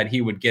 that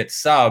he would get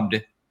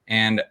subbed,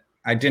 and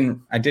I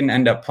didn't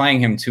end up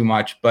playing him too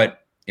much.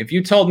 But if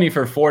you told me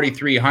for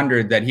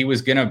 4,300 that he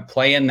was going to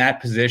play in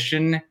that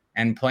position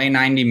and play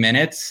 90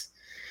 minutes,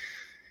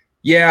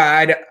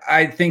 yeah,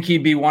 I think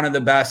he'd be one of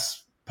the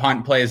best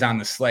punt plays on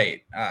the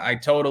slate. I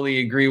totally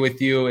agree with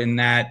you in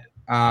that.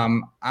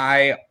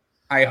 I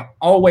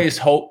always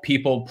hope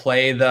people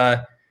play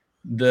the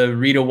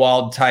Rita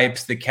Wald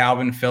types, the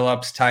Calvin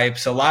Phillips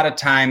types. A lot of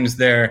times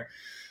they're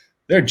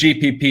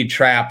GPP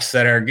traps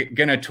that are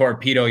going to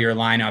torpedo your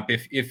lineup.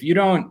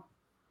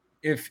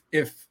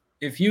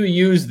 If you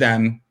use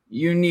them,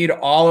 you need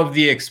all of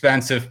the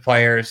expensive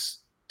players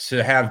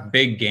to have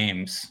big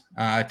games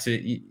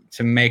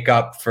to make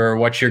up for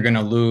what you're going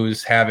to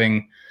lose,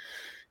 having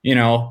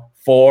 4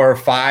 or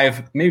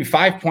 5, maybe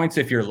 5 points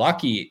if you're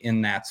lucky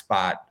in that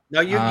spot. No,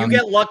 you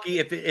get lucky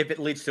if it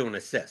leads to an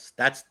assist.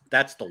 That's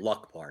the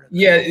luck part of it.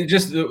 Yeah,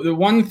 just the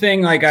one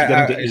thing, like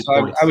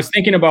I was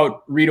thinking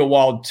about Rita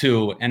Wald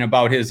too, and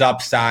about his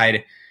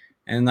upside.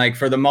 And like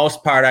for the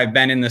most part, I've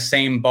been in the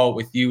same boat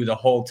with you the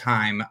whole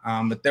time.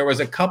 But there was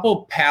a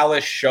couple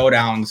Palace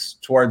showdowns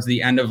towards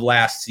the end of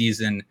last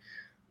season.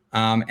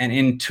 And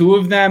in 2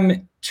 of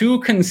them, 2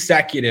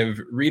 consecutive,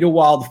 Rita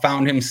Wald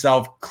found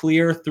himself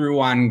clear through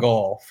on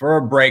goal for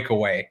a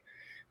breakaway.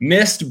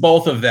 Missed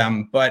both of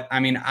them, but I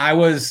mean, I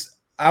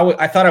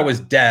thought I was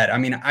dead. I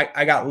mean,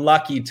 I got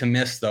lucky to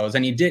miss those,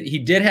 and he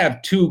did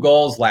have 2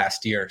 goals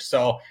last year.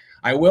 So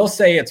I will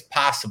say it's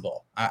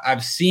possible.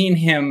 I've seen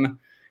him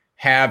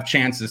have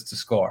chances to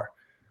score.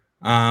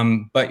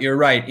 But you're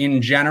right. In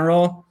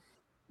general,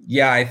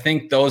 yeah, I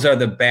think those are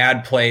the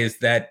bad plays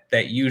that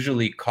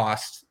usually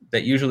cost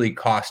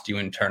you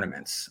in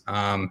tournaments.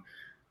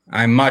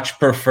 I much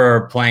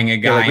prefer playing a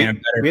guy in a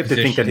better position. We have to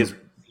think that his.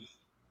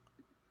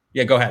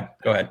 Yeah, go ahead.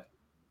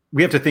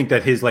 we have to think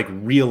that his like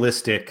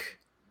realistic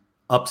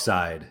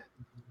upside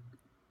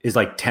is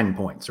like 10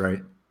 points,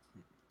 right?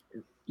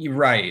 You're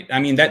right. I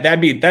mean,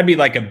 that'd be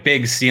like a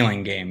big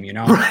ceiling game, you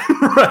know?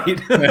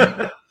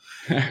 Right.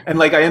 And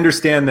like, I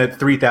understand that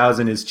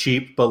 3,000 is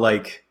cheap, but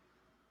like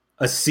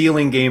a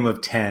ceiling game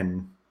of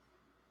 10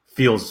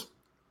 feels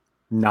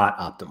not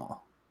optimal.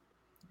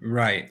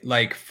 Right.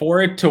 Like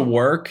for it to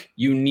work,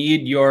 you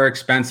need your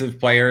expensive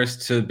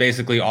players to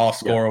basically all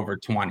score over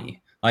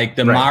 20. Like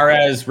the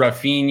Mahrez,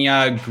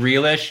 Rafinha,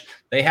 Grealish,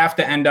 they have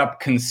to end up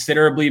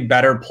considerably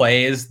better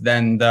plays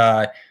than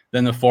the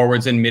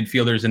forwards and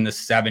midfielders in the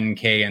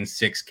 7K and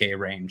 6K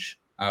range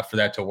for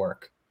that to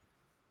work.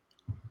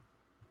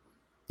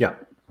 Yeah.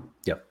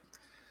 Yep.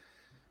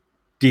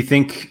 Do you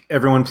think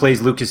everyone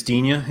plays Lucas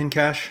Digne in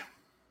cash?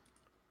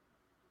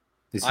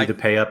 Is he the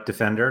pay up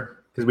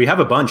defender? Because we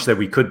have a bunch that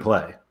we could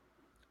play.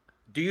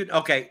 Do you?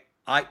 Okay.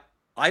 I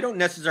don't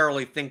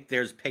necessarily think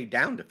there's pay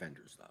down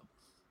defenders though.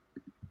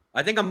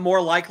 I think I'm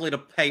more likely to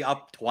pay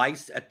up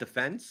twice at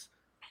defense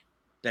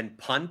than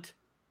punt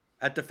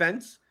at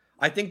defense.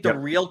 I think the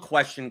real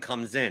question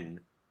comes in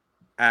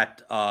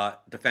at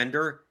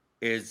defender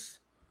is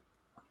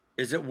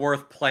it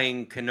worth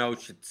playing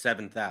Knoche at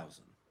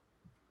 7,000?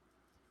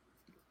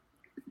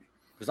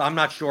 Because I'm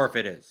not sure if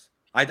it is.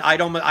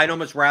 I'd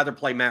almost rather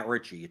play Matt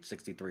Ritchie at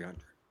 6,300.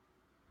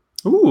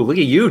 Ooh, look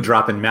at you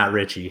dropping Matt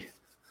Ritchie.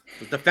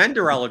 He's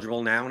defender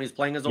eligible now, and he's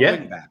playing as a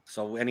wing back.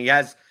 So,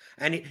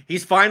 and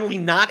he's finally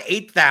not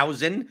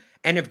 8,000.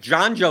 And if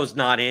John Joe's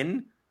not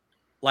in,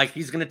 like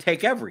he's going to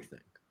take everything.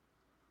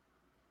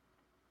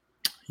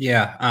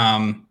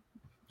 Yeah.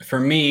 For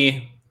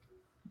me,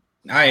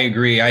 I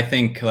agree. I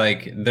think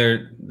like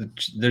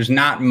there's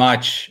not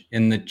much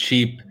in the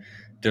cheap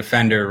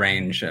defender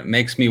range. It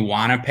makes me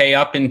want to pay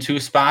up in two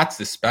spots,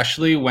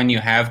 especially when you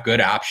have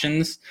good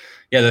options.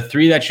 Yeah, the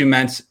three that you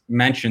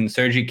mentioned,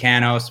 Sergi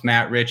Canos,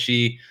 Matt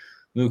Ritchie,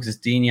 Lucas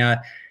Digne,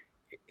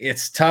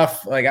 it's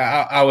tough. Like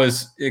I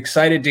was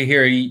excited to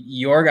hear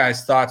your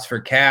guys' thoughts for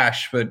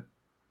cash, but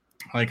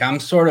like I'm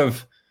sort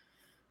of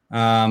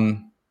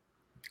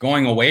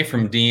going away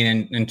from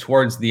Dean and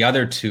towards the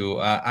other two.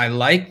 I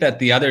like that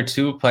the other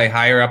two play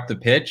higher up the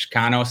pitch,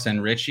 Canos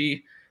and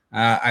Ritchie.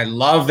 I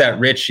love that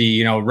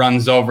Ritchie,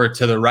 runs over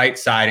to the right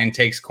side and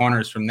takes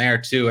corners from there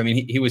too. I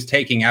mean, he was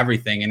taking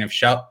everything. And if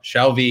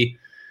Shelvey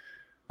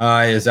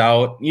is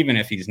out, even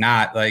if he's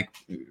not, like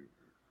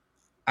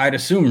I'd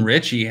assume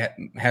Ritchie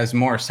has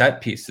more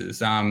set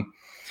pieces.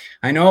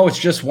 I know it's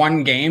just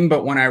one game,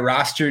 but when I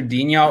rostered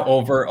Digne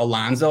over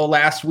Alonso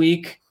last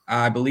week,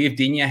 I believe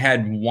Digne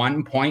had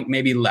 1 point,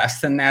 maybe less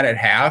than that at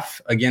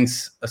half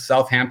against a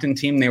Southampton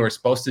team they were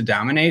supposed to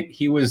dominate.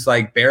 He was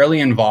like barely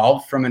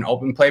involved from an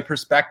open play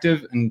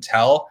perspective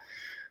until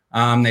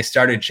they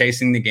started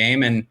chasing the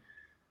game. And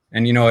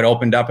it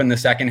opened up in the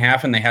second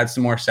half and they had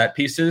some more set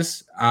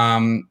pieces.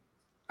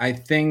 I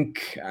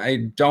think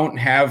I don't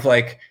have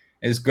like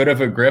as good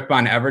of a grip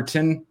on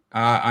Everton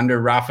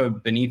under Rafa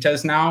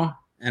Benitez now.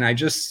 And I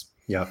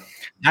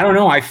don't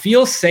know. I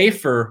feel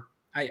safer.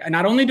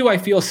 Not only do I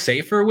feel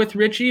safer with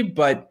Ritchie,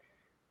 but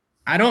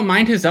I don't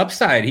mind his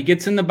upside. He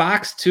gets in the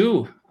box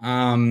too.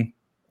 And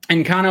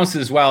Canos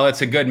as well.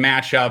 It's a good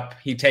matchup.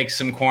 He takes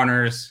some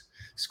corners,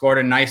 scored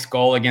a nice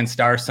goal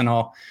against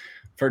Arsenal.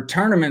 For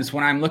tournaments,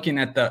 when I'm looking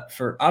at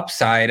for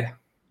upside,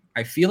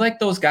 I feel like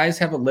those guys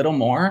have a little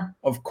more.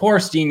 Of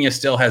course, Digne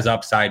still has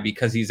upside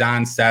because he's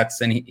on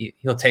sets and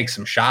he'll take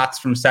some shots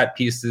from set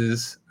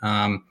pieces.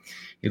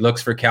 He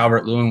looks for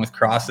Calvert-Lewin with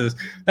crosses.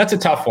 That's a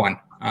tough one.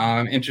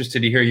 I'm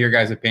interested to hear your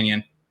guys'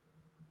 opinion.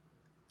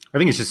 I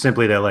think it's just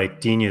simply that like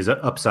Digne's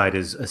upside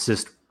is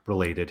assist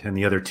related and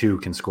the other two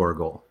can score a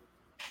goal.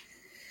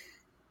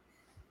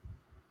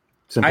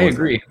 Simple. I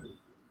agree.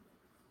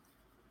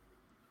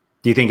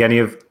 Do you think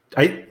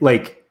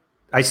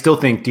I still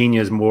think Digne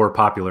is more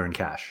popular in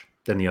cash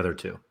than the other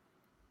two.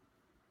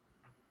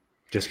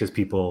 Just because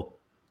people...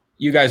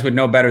 You guys would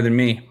know better than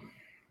me.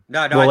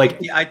 No, well,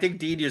 I think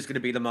Digne is going to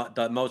be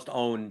the most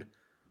owned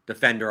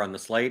defender on the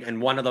slate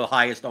and one of the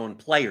highest owned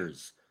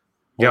players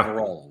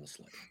overall on the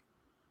slate.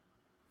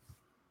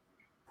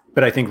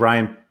 But I think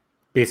Ryan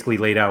basically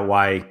laid out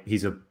why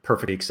he's a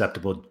perfectly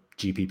acceptable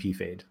GPP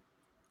fade.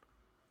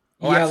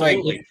 Oh, yeah,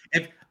 absolutely.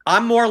 If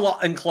I'm more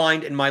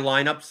inclined in my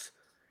lineups,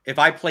 if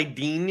I play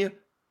Digne,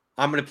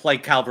 I'm going to play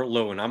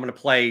Calvert-Lewin. I'm going to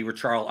play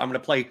Richarlison. I'm going to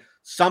play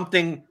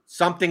something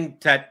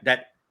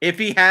that if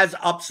he has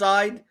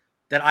upside,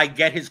 that I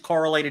get his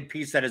correlated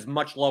piece that is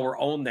much lower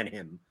owned than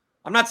him.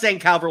 I'm not saying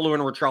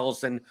Calvert-Lewin and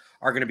Richarlison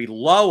are going to be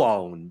low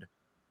owned,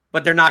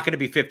 but they're not going to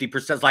be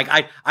 50%. Like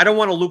I don't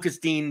want a Lucas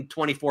Digne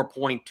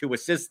 24.2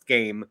 assist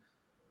game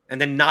and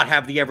then not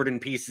have the Everton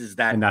pieces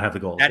and not have the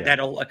goals.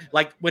 That'll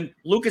like when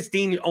Lucas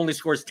Digne only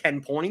scores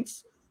 10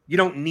 points, you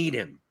don't need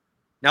him.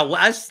 Now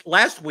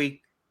last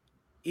week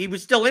he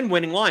was still in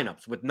winning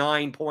lineups with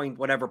 9 point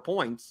whatever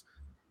points.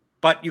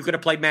 But you could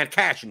have played Matt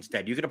Cash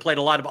instead. You could have played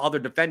a lot of other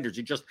defenders.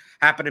 He just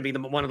happened to be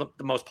one of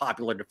the most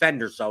popular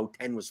defenders, so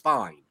 10 was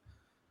fine.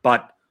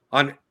 But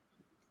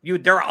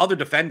there are other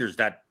defenders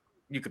that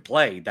you could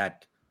play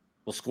that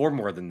will score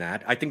more than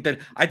that. I think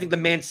the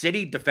Man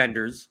City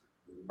defenders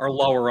are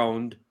lower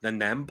owned than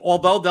them,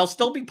 although they'll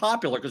still be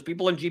popular because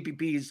people in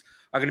GPPs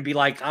are going to be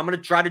like, I'm going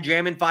to try to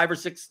jam in 5 or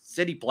 6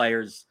 City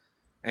players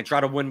and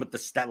try to win with the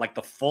stat, like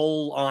the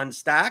full on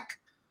stack.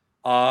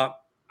 I'm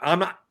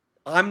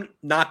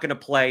not going to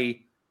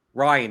play.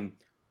 Ryan,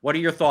 what are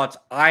your thoughts?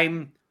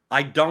 I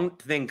don't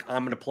think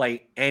I'm going to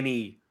play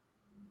any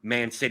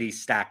Man City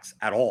stacks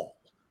at all.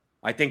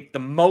 I think the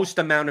most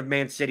amount of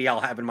Man City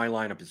I'll have in my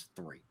lineup is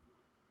 3.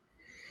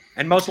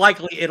 And most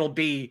likely it'll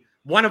be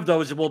one of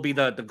those. It will be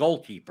the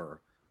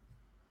goalkeeper.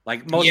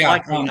 Like most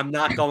likely I'm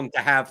not going to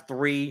have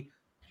 3.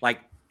 Like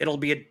it'll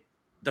be a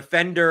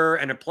defender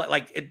and a play.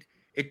 Like it.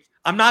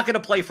 I'm not going to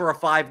play for a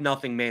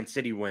 5-0 Man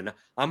City win.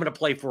 I'm going to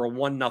play for a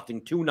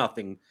 1-0,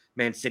 2-0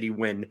 Man City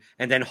win,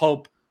 and then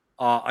hope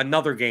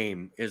another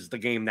game is the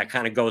game that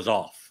kind of goes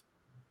off.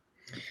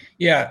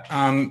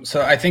 Yeah.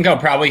 So I think I'll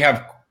probably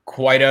have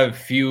quite a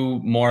few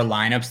more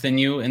lineups than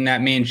you in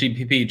that main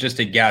GPP, just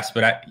a guess,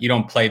 but you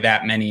don't play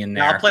that many in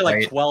there. I'll play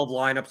like 12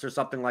 lineups or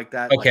something like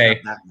that. Okay.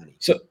 Like not that many.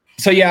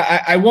 So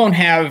yeah, I won't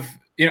have,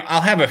 I'll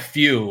have a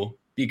few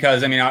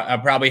because I'll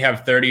probably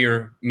have 30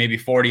 or maybe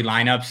 40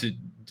 lineups. It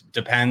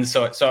depends.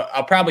 So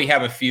I'll probably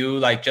have a few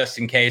like just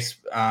in case.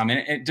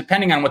 And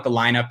depending on what the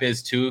lineup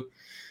is too,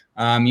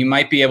 you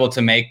might be able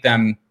to make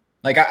them.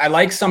 Like I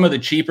like some of the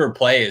cheaper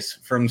plays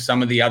from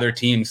some of the other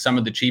teams, some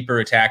of the cheaper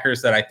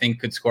attackers that I think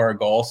could score a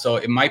goal. So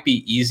it might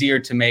be easier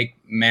to make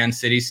Man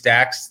City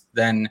stacks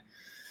than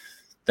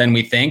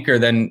we think or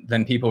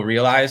than people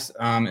realize.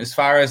 As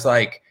far as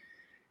like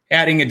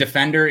adding a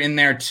defender in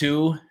there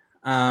too,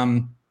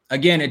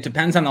 again, it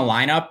depends on the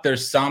lineup.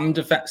 There's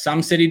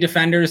some City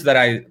defenders that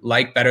I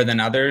like better than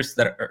others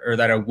that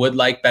I would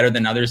like better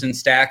than others in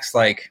stacks.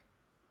 Like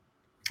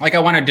I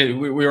wanted to,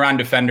 we were on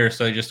defender,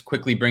 so I just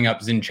quickly bring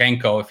up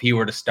Zinchenko if he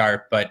were to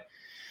start. But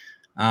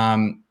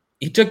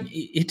he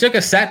took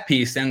a set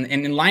piece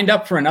and lined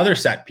up for another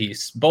set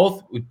piece,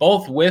 both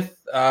with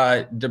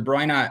De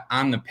Bruyne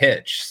on the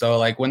pitch. So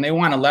like when they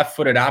want a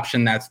left-footed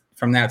option that's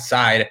from that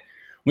side,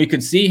 we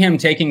could see him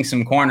taking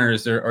some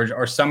corners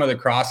or some of the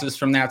crosses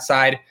from that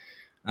side.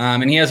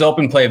 And he has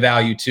open play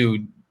value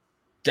too.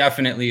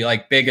 Definitely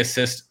like big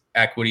assist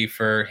equity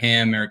for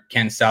him or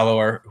Cancelo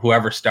or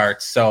whoever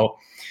starts. So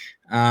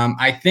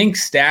I think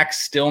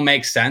stacks still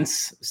make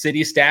sense.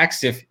 City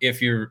stacks,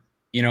 if you're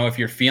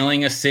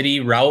feeling a City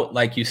route,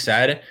 like you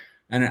said,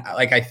 and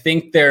like, I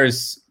think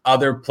there's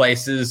other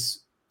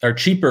places or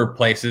cheaper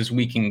places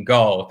we can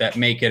go that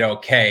make it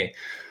okay.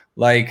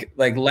 Like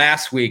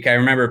last week, I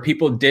remember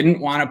people didn't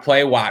want to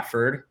play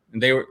Watford.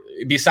 They were,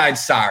 besides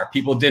Sarr,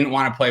 people didn't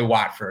want to play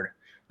Watford.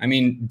 I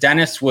mean,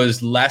 Dennis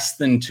was less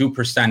than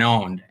 2%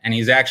 owned, and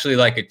he's actually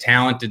like a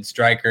talented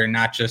striker,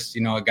 not just,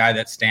 a guy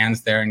that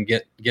stands there and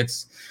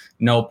gets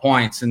no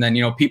points. And then,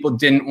 people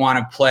didn't want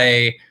to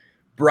play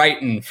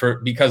Brighton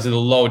because of the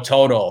low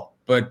total,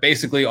 but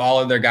basically all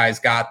of their guys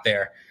got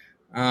there.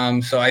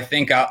 So I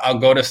think I'll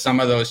go to some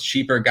of those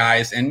cheaper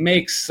guys and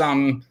make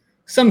some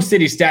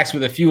City stacks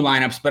with a few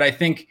lineups. But I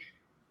think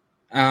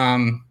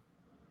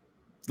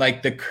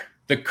like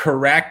the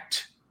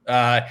correct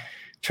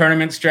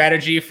tournament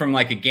strategy from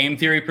like a game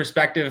theory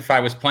perspective, if I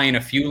was playing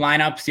a few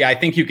lineups, I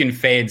think you can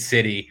fade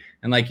City.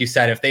 And like you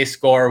said, if they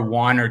score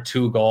 1 or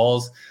 2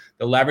 goals,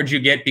 the leverage you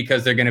get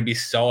because they're going to be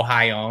so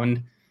high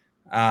owned.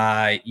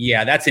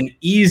 That's an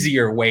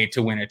easier way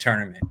to win a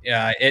tournament.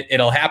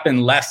 It'll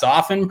happen less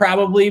often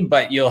probably,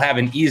 but you'll have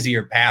an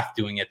easier path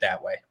doing it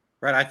that way.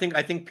 Right.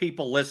 I think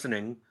people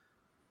listening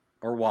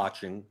or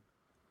watching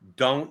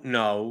don't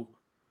know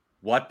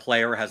what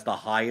player has the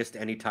highest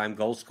anytime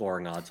goal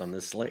scoring odds on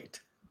this slate.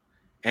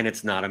 And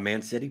it's not a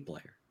Man City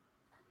player.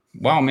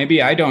 Well,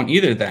 maybe I don't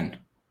either then.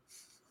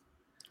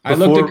 I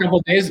looked a couple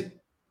days.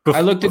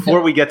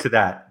 Before we get to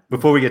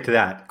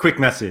that, quick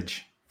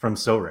message from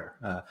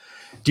SoRare.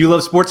 Do you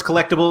love sports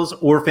collectibles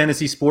or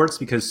fantasy sports?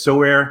 Because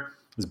SoRare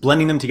is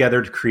blending them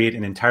together to create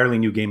an entirely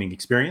new gaming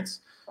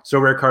experience.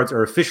 SoRare cards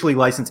are officially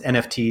licensed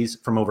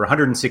NFTs from over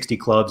 160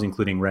 clubs,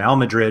 including Real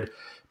Madrid,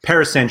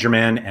 Paris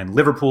Saint-Germain, and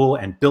Liverpool,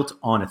 and built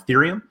on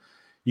Ethereum.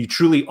 You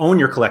truly own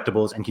your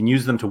collectibles and can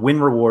use them to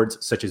win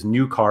rewards such as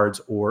new cards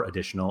or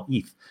additional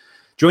ETH.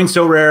 Join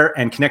SoRare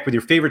and connect with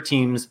your favorite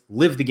teams,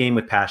 live the game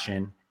with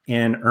passion,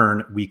 and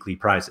earn weekly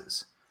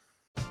prizes.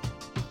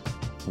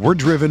 We're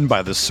driven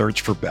by the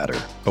search for better.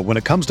 But when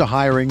it comes to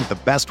hiring, the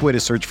best way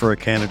to search for a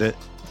candidate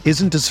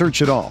isn't to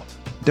search at all.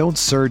 Don't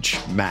search,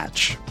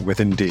 match with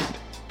Indeed.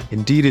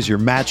 Indeed is your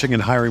matching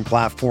and hiring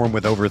platform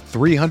with over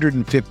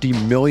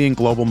 350 million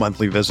global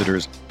monthly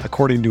visitors,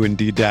 according to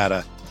Indeed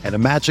data, and a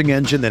matching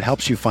engine that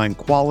helps you find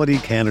quality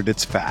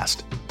candidates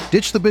fast.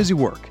 Ditch the busy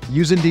work.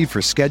 Use Indeed for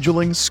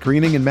scheduling,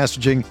 screening, and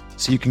messaging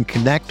so you can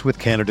connect with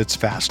candidates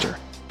faster.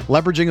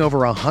 Leveraging over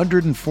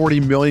 140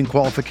 million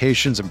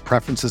qualifications and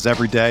preferences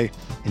every day,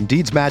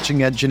 Indeed's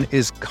matching engine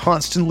is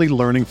constantly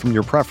learning from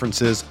your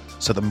preferences,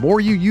 so the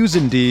more you use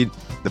Indeed,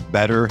 the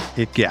better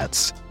it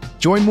gets.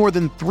 Join more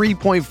than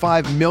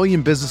 3.5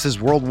 million businesses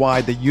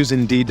worldwide that use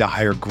Indeed to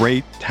hire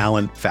great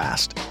talent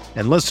fast.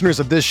 And listeners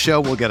of this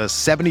show will get a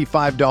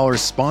 $75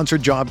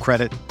 sponsored job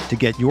credit to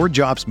get your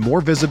jobs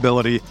more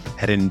visibility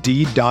at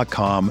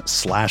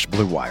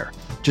Indeed.com/Blue Wire.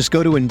 Just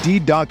go to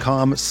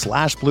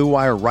Indeed.com/Blue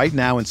Wire right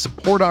now and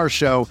support our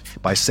show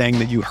by saying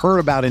that you heard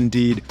about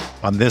Indeed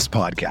on this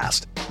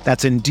podcast.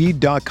 That's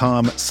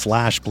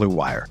Indeed.com/Blue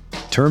Wire.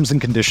 Terms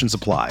and conditions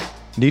apply.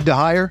 Need to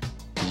hire?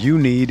 You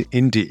need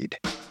Indeed.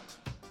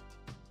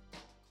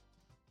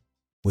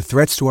 With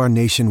threats to our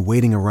nation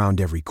waiting around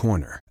every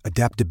corner,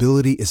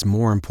 adaptability is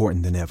more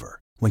important than ever.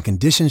 When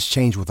conditions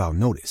change without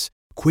notice,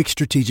 quick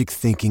strategic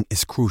thinking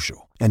is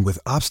crucial. And with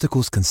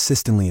obstacles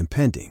consistently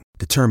impending,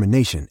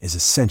 determination is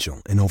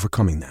essential in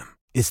overcoming them.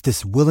 It's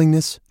this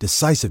willingness,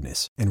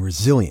 decisiveness, and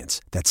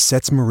resilience that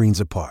sets Marines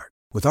apart.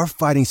 With our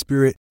fighting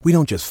spirit, we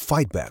don't just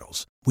fight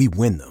battles, we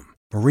win them.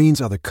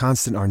 Marines are the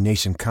constant our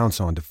nation counts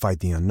on to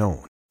fight the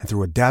unknown. And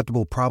through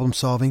adaptable problem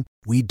solving,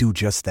 we do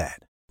just that.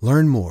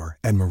 Learn more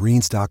at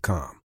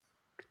Marines.com.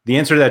 The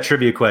answer to that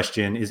trivia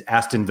question is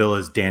Aston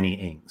Villa's Danny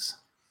Ings.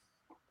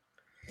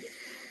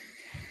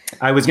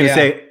 I was going to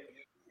say,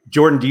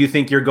 Jordan, do you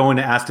think you're going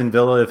to Aston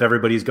Villa if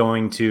everybody's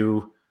going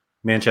to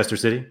Manchester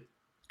City?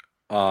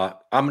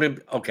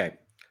 Okay.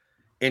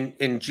 In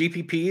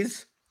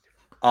GPPs,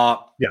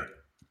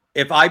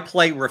 if I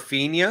play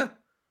Rafinha,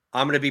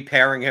 I'm going to be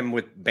pairing him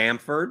with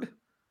Bamford.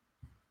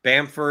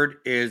 Bamford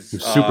is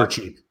super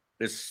cheap.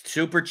 Is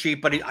super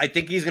cheap, but I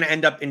think he's going to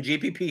end up in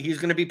GPP. He's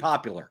going to be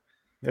popular.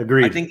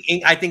 Agreed.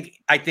 I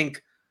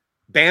think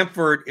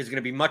Bamford is going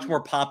to be much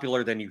more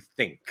popular than you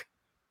think,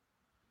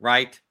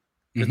 right?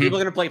 Because people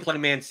are going to play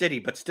Man City,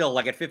 but still,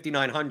 like at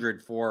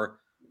 5,900 for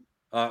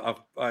a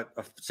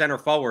center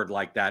forward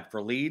like that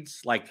for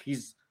Leeds, like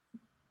he's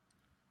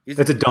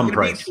that's a dumb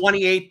price.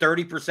 28,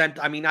 30%.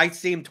 I mean, I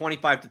see him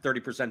 25 to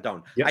 30%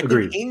 owned. Yeah, I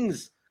agreed. think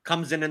Ings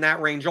comes in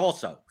that range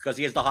also because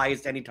he has the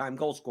highest anytime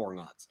goal scoring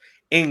odds.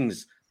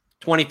 Ings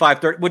 25,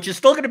 30, which is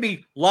still going to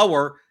be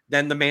lower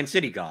than the Man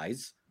City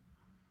guys,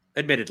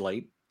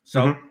 admittedly.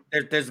 So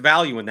there's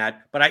value in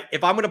that. But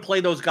if I'm going to play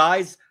those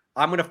guys,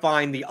 I'm going to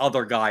find the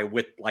other guy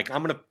with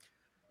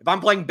if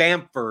I'm playing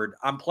Bamford,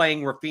 I'm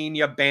playing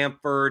Rafinha,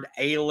 Bamford,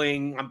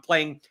 Ayling.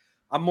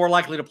 I'm more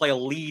likely to play a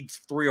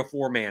Leeds 3 or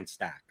 4 man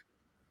stack.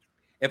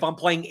 If I'm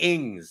playing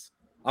Ings,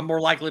 I'm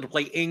more likely to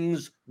play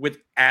Ings with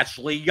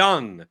Ashley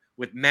Young,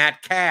 with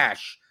Matt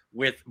Cash,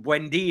 with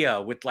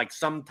Buendia, with like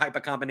some type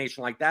of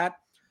combination like that.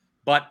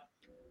 But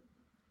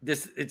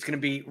it's going to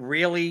be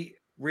really,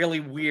 really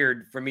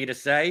weird for me to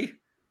say.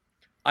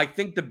 I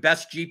think the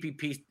best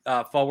GPP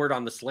forward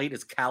on the slate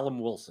is Callum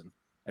Wilson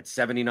at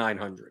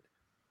 7,900.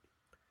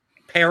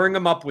 Pairing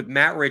him up with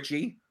Matt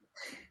Ritchie,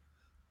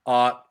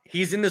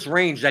 he's in this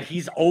range that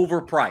he's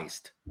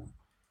overpriced.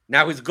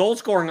 Now his goal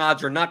scoring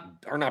odds are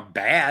not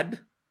bad,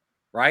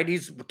 right?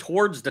 He's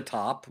towards the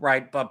top,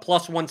 right? But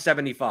plus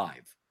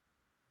 175.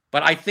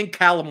 But I think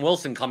Callum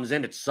Wilson comes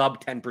in at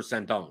sub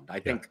 10% owned. I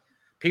think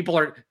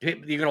you're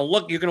gonna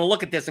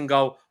look at this and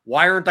go,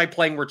 why aren't I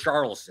playing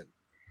Richarlison?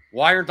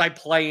 Why aren't I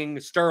playing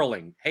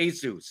Sterling,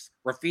 Jesus,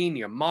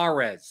 Rafinha,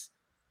 Mahrez?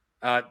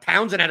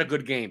 Townsend had a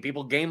good game.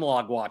 People game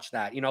log watch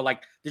that.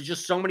 There's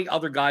just so many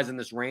other guys in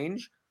this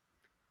range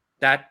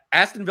that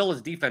Aston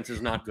Villa's defense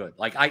is not good.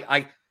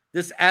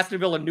 This Aston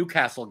Villa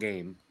Newcastle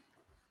game,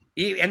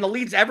 and the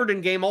Leeds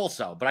Everton game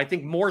also, but I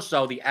think more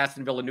so the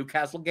Aston Villa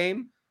Newcastle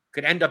game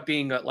could end up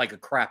being a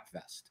crap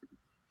fest.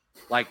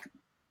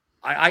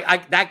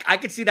 I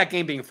could see that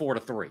game being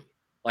 4-3.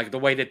 Like the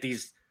way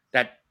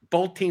that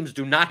both teams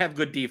do not have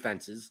good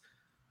defenses.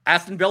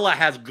 Aston Villa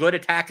has good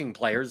attacking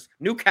players.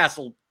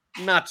 Newcastle,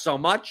 not so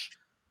much,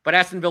 but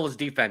Aston Villa's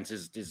defense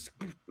is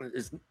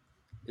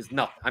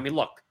nothing. I mean,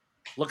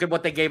 look at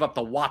what they gave up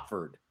to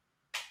Watford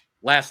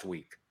last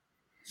week.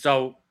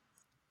 So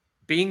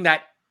being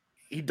that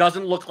he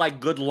doesn't look like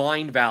good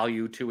line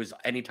value to his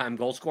anytime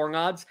goal scoring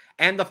odds,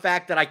 and the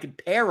fact that I could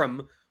pair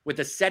him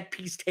with a set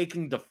piece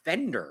taking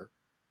defender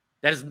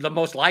that is the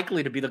most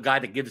likely to be the guy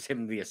that gives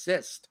him the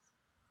assist,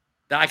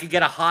 that I could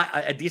get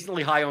a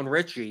decently high on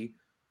Ritchie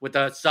with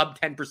a sub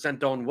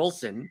 10% on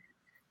Wilson.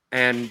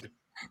 And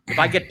if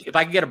I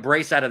can get a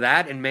brace out of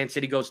that and Man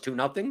City goes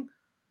 2-0,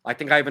 I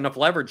think I have enough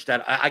leverage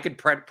that I could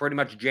pretty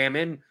much jam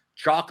in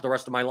chalk the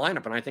rest of my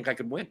lineup, and I think I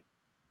could win.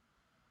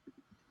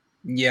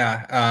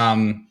 Yeah.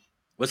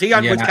 Was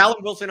Callum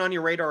Wilson on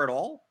your radar at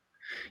all?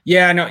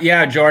 Yeah, no,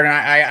 yeah, Jordan.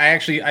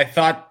 I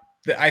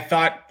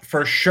thought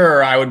for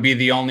sure I would be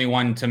the only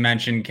one to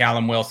mention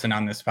Callum Wilson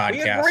on this podcast.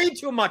 We agree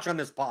too much on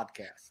this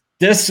podcast.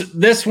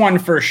 This one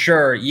for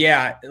sure.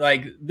 Yeah,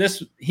 like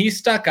this, he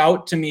stuck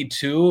out to me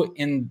too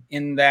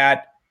in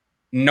that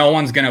no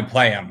one's gonna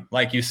play him,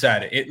 like you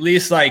said. At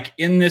least like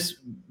in this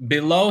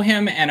below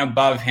him and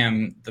above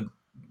him,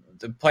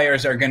 the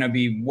players are gonna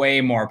be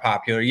way more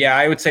popular. Yeah,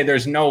 I would say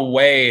there's no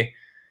way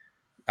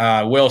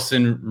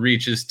Wilson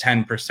reaches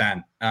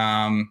 10%.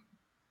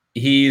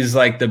 He's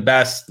like the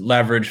best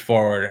leverage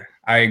forward.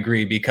 I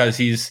agree, because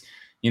he's,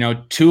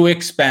 too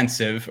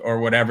expensive or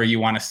whatever you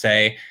want to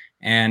say.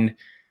 And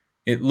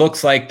it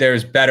looks like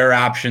there's better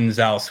options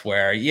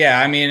elsewhere.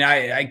 Yeah, I mean,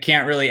 I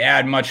can't really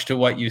add much to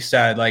what you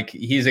said. Like,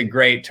 he's a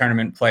great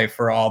tournament play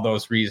for all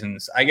those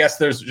reasons. I guess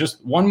there's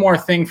just one more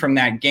thing from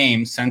that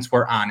game since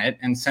we're on it,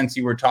 and since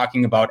you were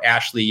talking about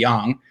Ashley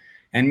Young,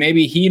 and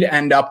maybe he'd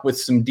end up with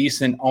some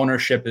decent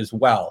ownership as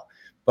well.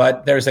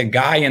 But there's a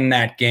guy in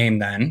that game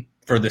then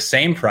for the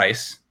same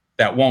price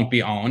that won't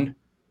be owned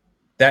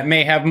that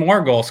may have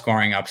more goal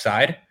scoring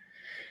upside.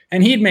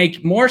 And he'd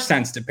make more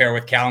sense to pair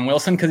with Callum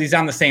Wilson because he's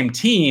on the same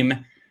team,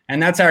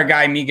 and that's our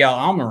guy, Miguel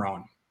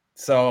Almiron.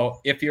 So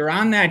if you're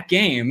on that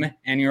game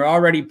and you're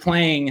already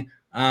playing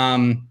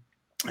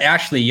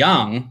Ashley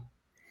Young,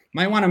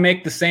 might want to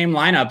make the same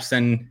lineups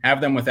and have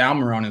them with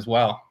Almiron as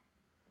well.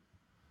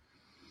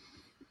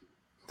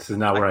 This is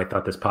not where I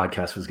thought this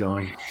podcast was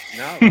going.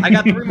 No, I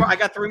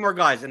got three more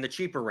guys in the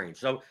cheaper range.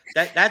 So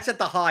that's at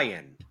the high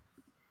end.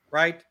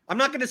 Right. I'm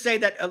not going to say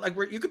that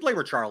you could play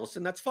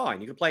Richarlison. That's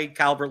fine. You could play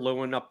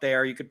Calvert-Lewin up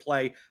there. You could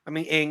play,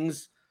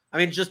 Ings.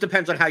 It just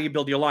depends on how you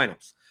build your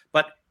lineups.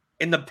 But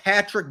in the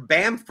Patrick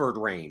Bamford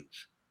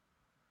range,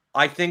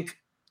 I think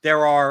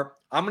I'm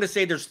going to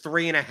say there's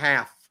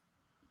 3.5.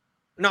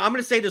 No, I'm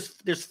going to say there's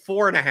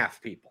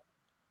 4.5 people.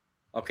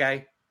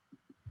 Okay.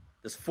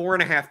 There's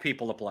 4.5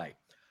 people to play.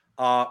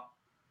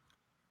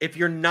 If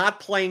you're not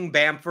playing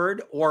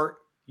Bamford or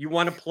you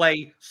want to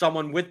play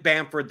someone with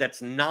Bamford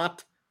that's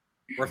not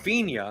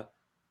Rafinha,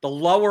 the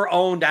lower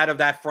owned out of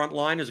that front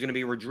line is going to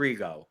be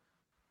Rodrigo.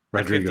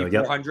 Rodrigo,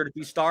 5,400 if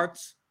he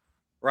starts,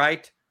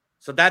 right?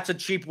 So that's a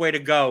cheap way to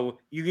go.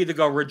 You either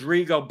go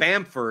Rodrigo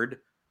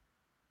Bamford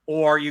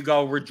or you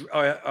go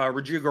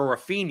Rodrigo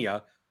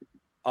Rafinha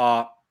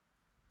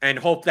and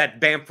hope that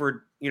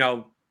Bamford,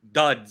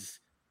 duds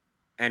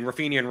and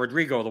Rafinha and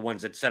Rodrigo are the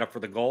ones that set up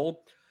for the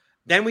goal.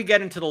 Then we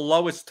get into the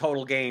lowest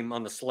total game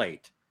on the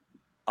slate.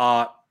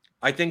 I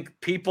think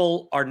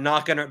people are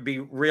not going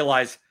to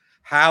realize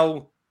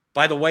how,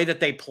 by the way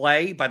that they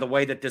play, by the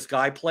way that this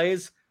guy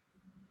plays,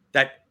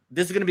 that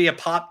this is going to be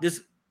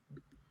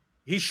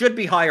he should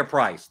be higher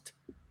priced.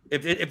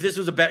 If this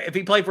was if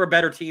he played for a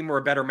better team or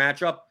a better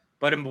matchup,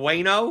 but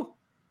Mbeumo,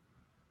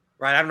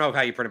 right? I don't know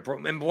how you pronounce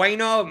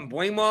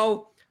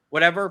Mbeumo,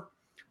 whatever.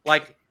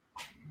 Like,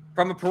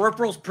 from a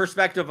peripherals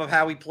perspective of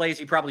how he plays,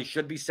 he probably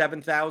should be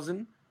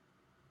 7,000,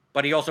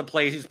 but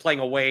he's playing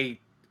away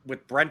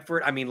with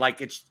Brentford.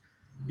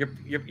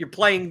 You're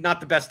playing not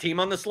the best team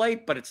on the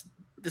slate, but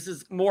this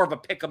is more of a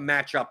pick 'em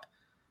matchup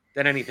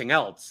than anything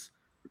else.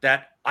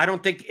 That I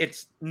don't think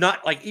it's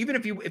not like, even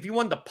if you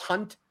wanted to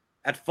punt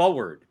at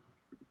forward,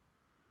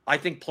 I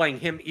think playing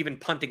him, even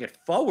punting at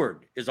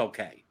forward, is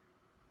okay.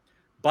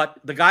 But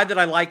the guy that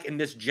I like in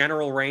this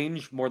general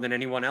range more than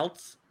anyone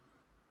else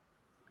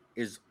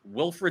is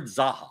Wilfried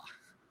Zaha,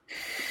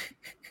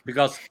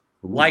 because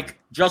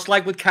just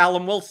like with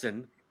Callum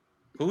Wilson,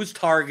 who's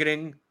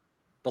targeting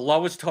the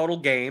lowest total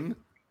game,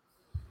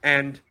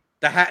 and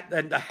the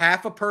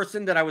half a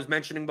person that I was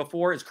mentioning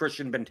before is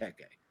Christian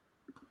Benteke,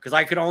 because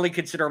I could only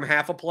consider him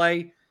half a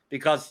play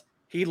because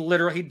he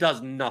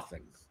does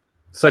nothing.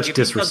 Such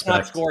disrespect. He does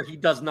not score. He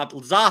does not.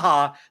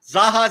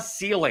 Zaha's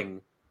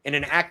ceiling in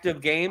an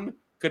active game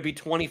could be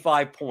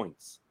 25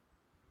 points,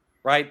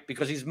 right?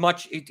 Because he's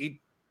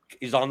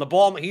he's on the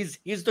ball.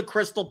 He's the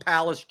Crystal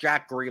Palace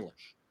Jack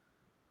Grealish.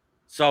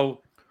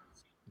 So,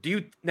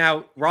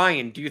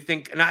 Ryan, do you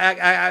think? And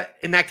I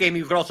in that game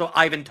you could also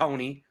Ivan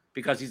Toney,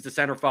 because he's the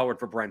center forward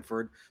for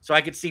Brentford. So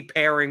I could see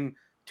pairing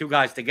two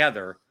guys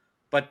together.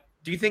 But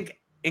do you think,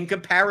 in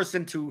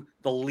comparison to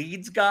the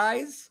Leeds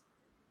guys,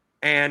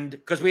 and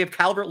because we have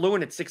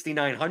Calvert-Lewin at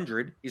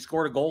 6,900, he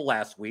scored a goal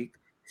last week,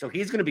 so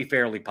he's going to be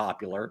fairly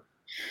popular.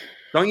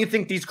 Don't you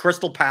think these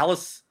Crystal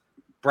Palace,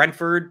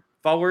 Brentford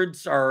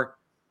forwards are?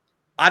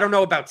 I don't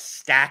know about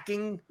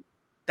stacking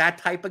that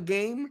type of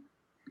game,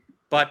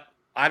 but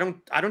I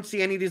don't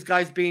see any of these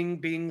guys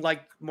being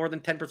like more than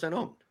 10%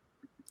 owned.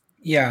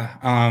 Yeah.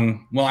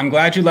 Well, I'm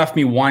glad you left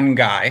me one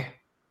guy.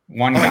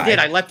 I did.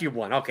 I left you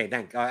one. Okay,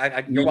 thank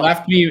you.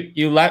 Left me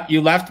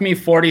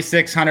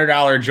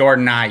 $4,600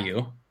 Jordan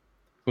Ayew,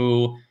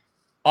 who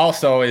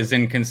also is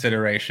in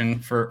consideration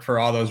for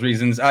all those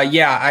reasons.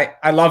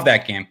 I love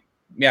that game.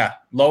 Yeah,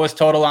 lowest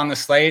total on the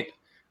slate.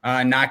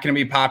 Not going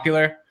to be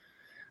popular.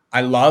 I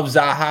love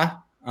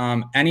Zaha.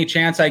 Any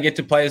chance I get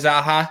to play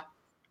Zaha,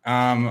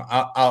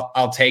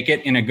 I'll take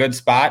it in a good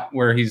spot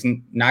where he's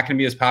not going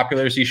to be as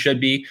popular as he should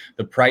be.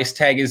 The price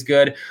tag is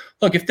good.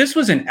 Look, if this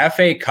was an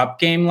FA Cup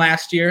game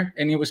last year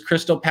and it was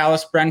Crystal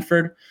Palace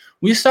Brentford,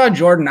 we saw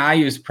Jordan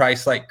Ayew's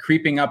price like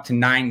creeping up to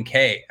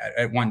 9K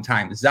at one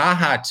time.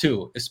 Zaha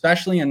too,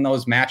 especially in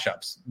those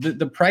matchups.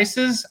 The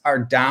prices are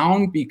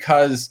down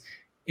because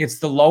it's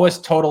the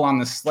lowest total on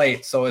the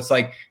slate. So it's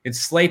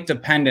slate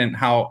dependent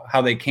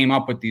how they came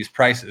up with these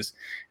prices.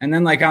 And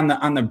then like on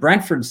the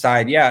Brentford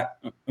side,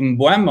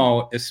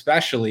 Mbeumo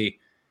especially,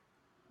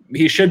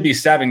 he should be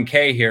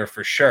 7K here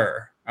for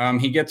sure.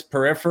 He gets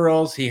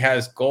peripherals. He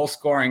has goal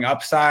scoring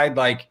upside.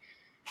 Like,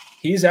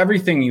 he's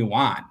everything you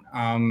want.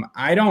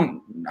 I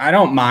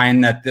don't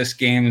mind that this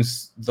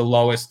game's the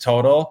lowest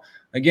total.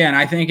 again,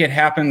 I think it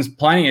happens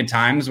plenty of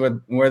times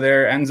where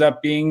there ends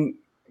up being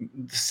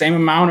the same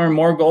amount or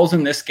more goals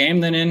in this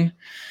game than in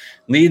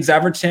Leeds,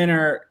 Everton,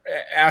 or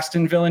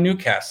Aston Villa,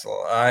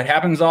 Newcastle. It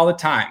happens all the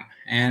time.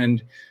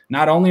 And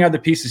not only are the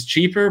pieces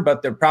cheaper,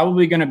 but they're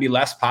probably going to be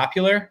less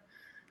popular.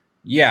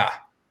 Yeah.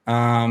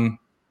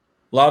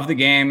 Love the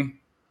game.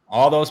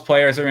 All those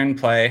players are in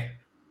play.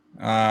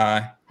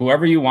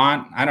 Whoever you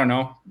want, I don't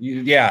know.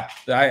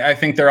 I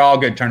think they're all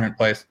good tournament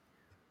plays.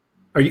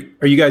 Are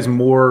you guys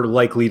more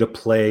likely to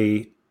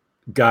play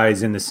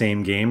guys in the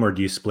same game, or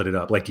do you split it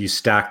up? Like, do you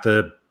stack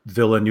the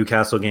Villa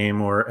Newcastle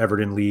game or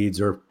Everton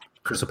Leeds or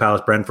Crystal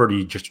Palace Brentford? Or do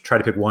you just try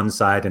to pick one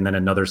side and then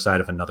another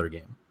side of another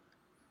game?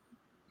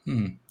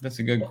 That's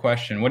a good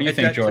question. What do you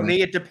think, Jordan? To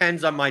me, it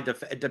depends on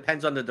it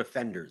depends on the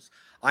defenders.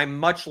 I'm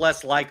much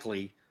less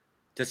likely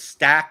to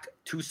stack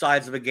two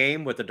sides of a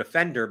game with a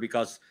defender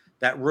because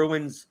that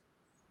ruins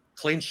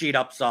clean sheet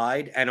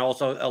upside and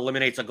also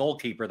eliminates a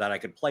goalkeeper that I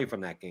could play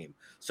from that game.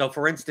 So,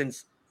 for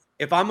instance,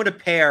 if I'm going to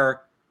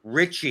pair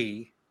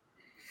Richie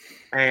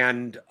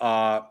and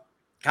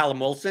Callum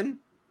Wilson,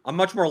 I'm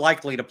much more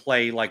likely to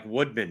play like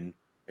Woodman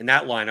in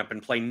that lineup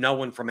and play no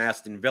one from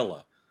Aston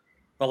Villa.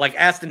 But like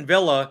Aston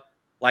Villa,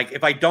 like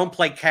if I don't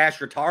play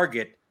Cash or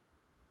Target,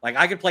 like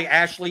I could play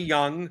Ashley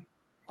Young.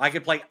 I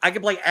could play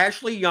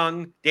Ashley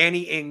Young,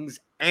 Danny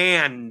Ings,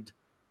 and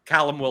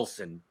Callum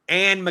Wilson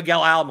and Miguel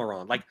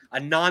Almiron, like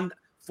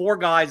four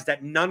guys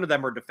that none of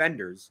them are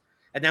defenders.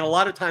 And then a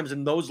lot of times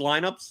in those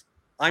lineups,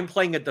 I'm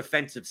playing a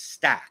defensive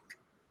stack.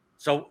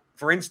 So,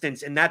 for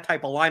instance, in that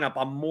type of lineup,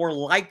 I'm more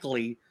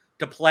likely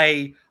to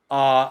play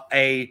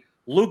a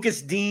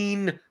Lucas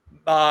Dean,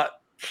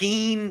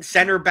 Keane,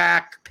 center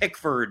back,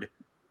 Pickford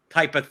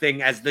type of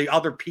thing as the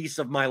other piece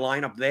of my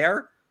lineup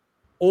there.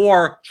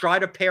 Or try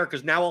to pair,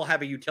 because now I'll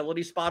have a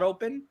utility spot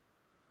open.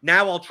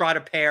 Now I'll try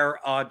to pair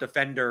a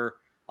defender.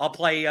 I'll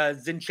play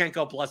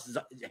Zinchenko plus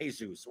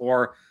Jesus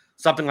or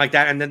something like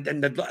that. And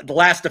then the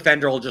last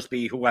defender will just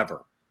be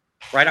whoever,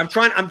 right?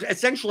 I'm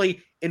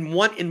essentially in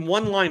one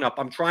lineup,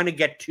 I'm trying to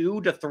get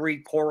 2 to 3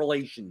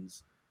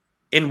 correlations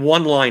in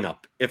one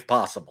lineup if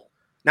possible.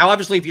 Now,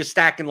 obviously, if you're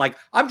stacking, like,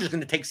 I'm just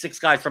going to take 6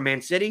 guys from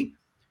Man City,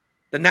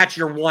 then that's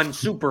your one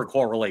super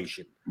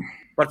correlation.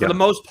 But for the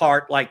most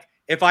part, like,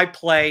 if I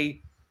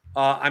play,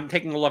 I'm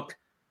taking a look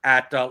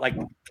at, like,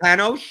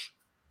 Kanosh,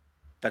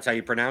 that's how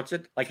you pronounce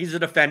it. Like, he's a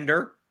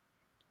defender,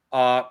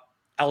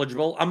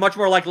 eligible. I'm much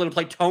more likely to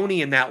play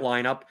Tony in that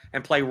lineup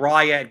and play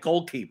Raya at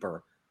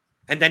goalkeeper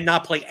and then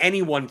not play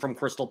anyone from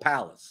Crystal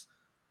Palace.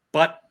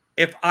 But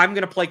if I'm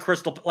going to play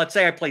let's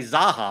say I play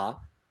Zaha.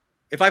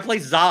 If I play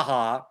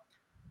Zaha,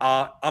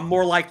 I'm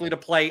more likely to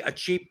play a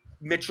cheap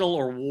Mitchell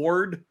or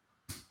Ward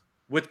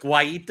with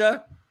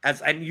Guaita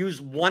and use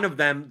one of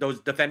them,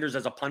 those defenders,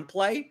 as a punt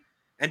play,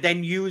 and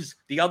then use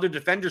the other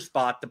defender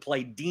spot to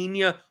play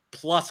Digne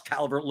plus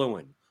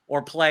Calvert-Lewin,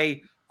 or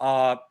play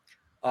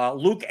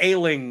Luke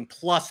Ayling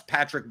plus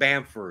Patrick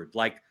Bamford.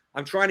 Like,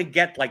 I'm trying to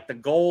get like the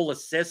goal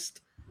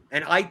assist,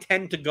 and I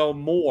tend to go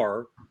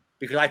more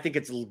because I think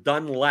it's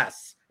done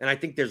less, and I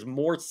think there's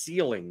more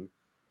ceiling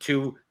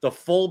to the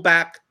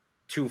fullback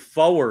to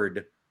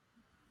forward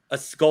a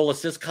goal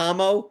assist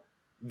combo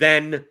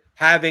than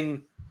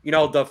having,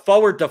 the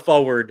forward to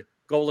forward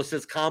goal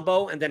assist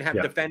combo and then have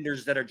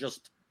defenders that are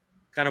just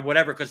kind of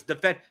whatever, because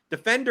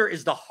defender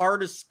is the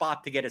hardest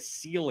spot to get a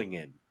ceiling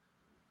in.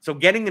 So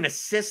getting an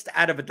assist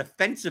out of a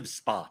defensive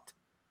spot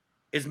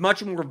is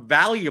much more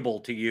valuable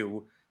to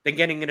you than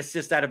getting an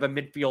assist out of a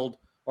midfield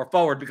or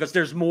forward, because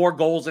there's more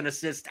goals and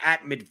assists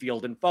at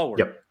midfield and forward.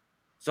 Yep.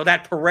 So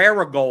that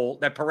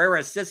Pereira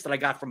assist that I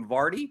got from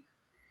Vardy,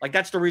 like,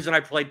 that's the reason I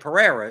played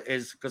Pereira,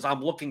 is because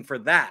I'm looking for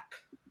that.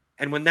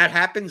 And when that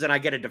happens and I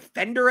get a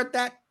defender at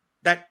that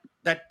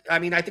I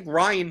mean, I think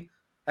Ryan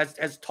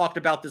has talked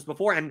about this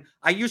before, and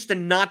I used to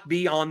not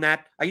be on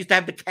that. I used to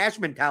have the cash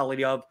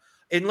mentality of,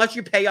 unless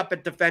you pay up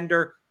at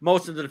defender,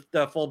 most of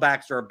the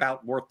fullbacks are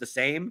about worth the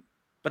same.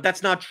 But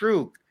that's not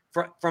true.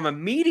 From a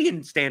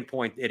median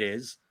standpoint, it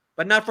is,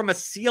 but not from a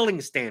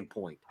ceiling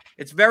standpoint.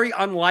 It's very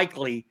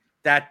unlikely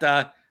that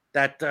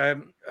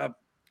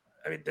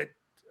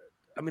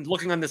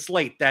looking on the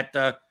slate,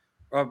 that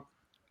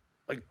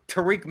like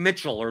Tariq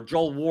Mitchell or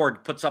Joel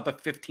Ward puts up a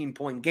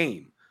 15-point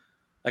game.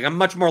 Like, I'm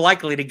much more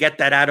likely to get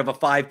that out of a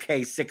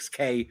 5K,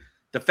 6K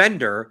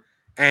defender,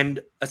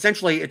 and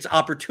essentially it's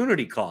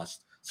opportunity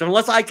cost. So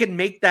unless I can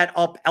make that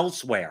up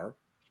elsewhere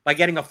by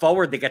getting a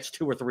forward that gets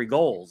 2 or 3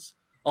 goals,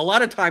 a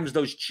lot of times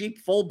those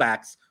cheap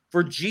fullbacks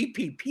for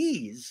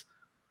GPPs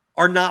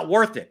are not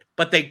worth it,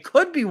 but they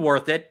could be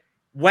worth it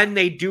when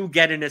they do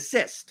get an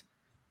assist.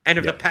 And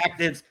if the pact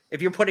is,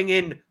 if you're putting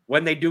in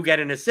when they do get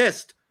an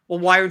assist, well,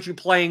 why aren't you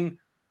playing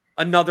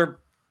another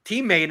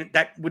teammate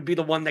that would be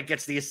the one that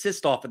gets the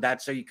assist off of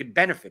that, so you could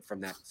benefit from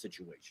that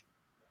situation?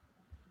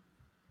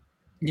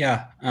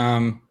 Yeah,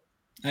 I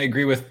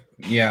agree with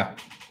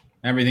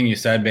everything you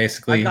said.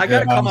 Basically, I got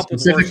to come up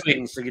with worse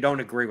things so you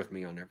don't agree with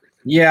me on everything.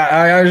 Yeah,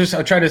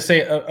 I'll try to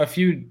say a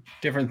few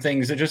different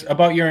things. Just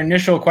about your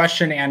initial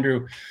question,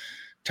 Andrew,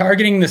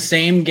 targeting the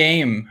same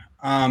game.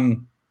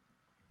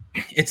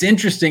 it's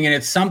interesting, and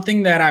it's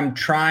something that I'm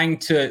trying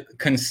to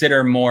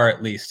consider more,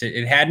 at least.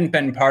 It hadn't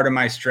been part of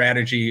my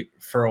strategy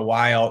for a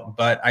while,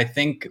 but I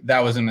think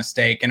that was a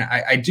mistake. And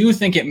I do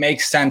think it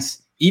makes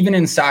sense, even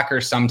in soccer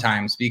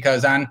sometimes,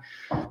 because on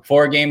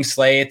 4-game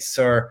slates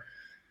or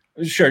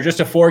just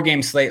a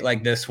 4-game slate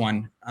like this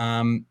one,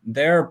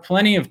 there are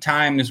plenty of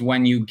times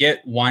when you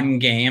get one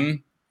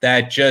game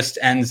that just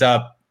ends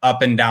up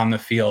and down the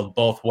field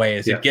both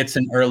ways. Yeah. It gets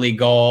an early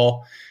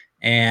goal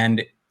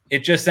and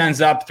it just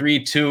ends up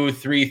 3-2,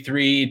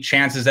 3-3,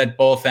 chances at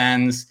both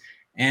ends.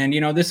 And,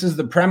 this is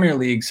the Premier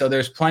League. So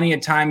there's plenty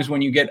of times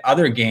when you get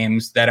other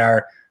games that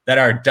are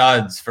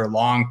duds for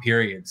long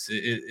periods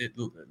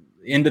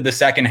into the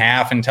second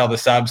half until the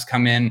subs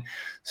come in.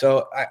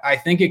 So I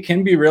think it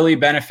can be really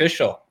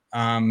beneficial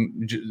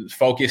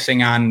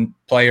focusing on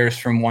players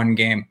from one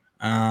game.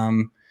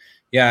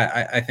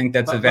 I think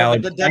that's a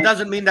valid But that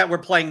doesn't mean that we're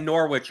playing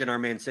Norwich in our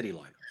Man City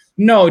lineup.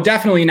 No,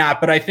 definitely not.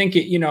 But I think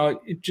it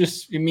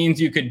means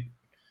you could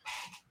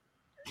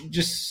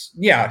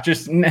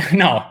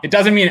no, it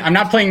doesn't mean I'm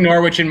not playing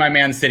Norwich in my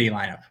Man City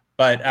lineup,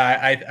 but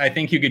I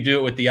think you could do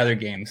it with the other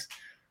games.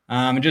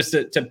 Just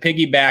to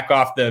piggyback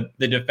off the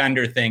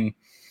defender thing.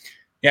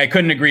 Yeah, I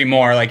couldn't agree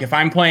more. Like if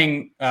I'm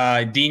playing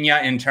Digne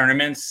in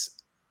tournaments,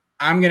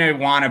 I'm going to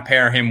want to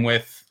pair him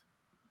with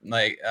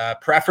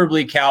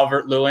preferably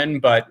Calvert-Lewin,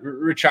 but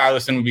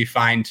Richarlison would be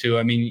fine too.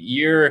 I mean,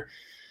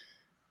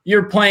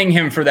 you're playing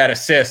him for that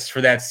assist, for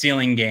that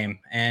ceiling game,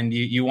 and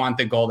you want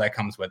the goal that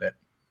comes with it.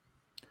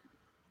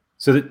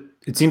 So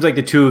it seems like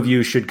the two of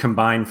you should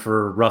combine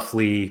for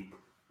roughly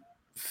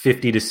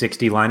 50 to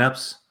 60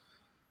 lineups.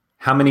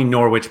 How many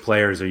Norwich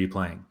players are you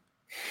playing?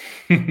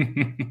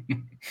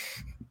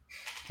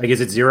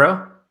 Is it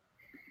 0?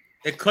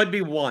 It could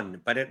be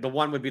 1, but the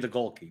 1 would be the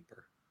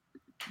goalkeeper.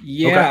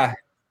 Yeah.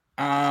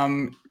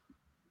 Okay.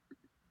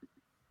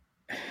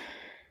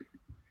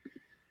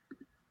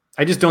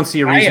 I just don't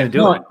see a reason to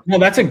do it. No,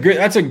 that's a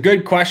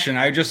good question.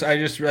 I just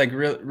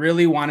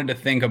really wanted to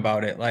think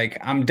about it. Like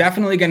I'm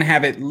definitely going to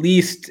have at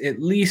least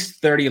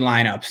 30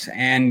 lineups,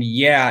 and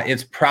yeah,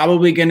 it's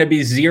probably going to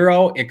be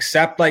 0,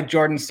 except like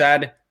Jordan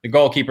said, the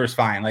goalkeeper's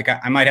fine. Like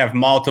I might have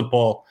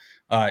multiple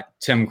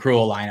Tim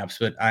Krul lineups,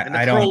 but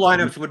I don't. Krul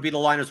lineups would be the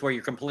lineups where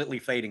you're completely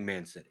fading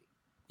Man City.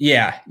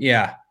 Yeah.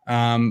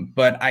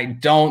 But I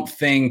don't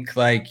think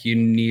you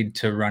need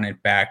to run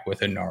it back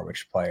with a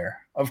Norwich player.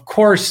 Of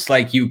course,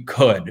 you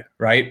could,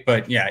 right?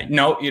 But yeah,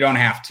 no, you don't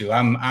have to.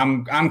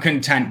 I'm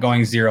content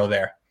going 0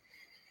 there.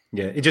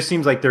 Yeah, it just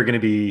seems like there are going to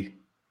be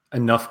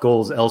enough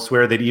goals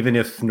elsewhere that even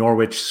if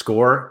Norwich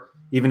score,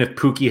 even if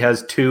Pukki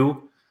has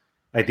 2,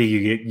 I think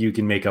you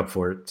can make up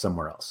for it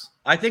somewhere else.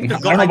 I think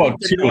if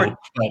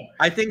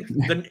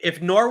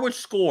Norwich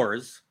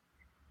scores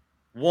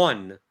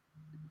 1.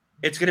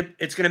 It's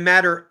gonna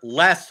matter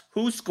less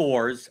who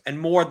scores and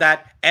more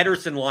that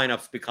Ederson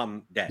lineups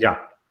become dead. Yeah,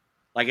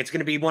 it's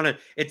gonna be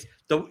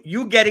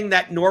you getting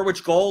that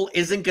Norwich goal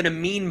isn't gonna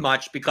mean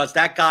much because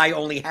that guy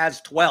only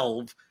has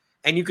 12,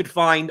 and you could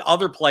find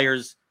other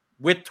players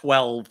with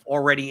 12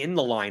 already in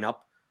the lineup.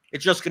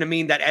 It's just gonna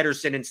mean that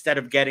Ederson, instead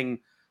of getting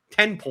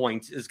 10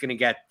 points, is gonna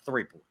get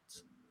 3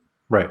 points.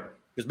 Right.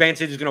 Because Man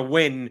City is gonna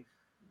win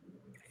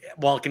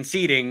while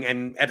conceding,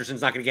 and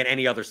Ederson's not gonna get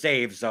any other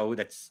saves, so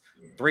that's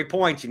 3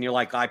 points, and you're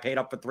like, I paid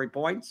up for 3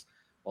 points.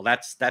 Well,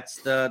 that's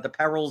the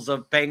perils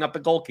of paying up a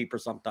goalkeeper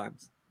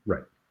sometimes.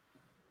 Right.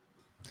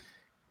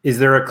 Is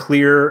there a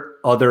clear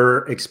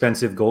other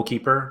expensive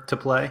goalkeeper to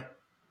play?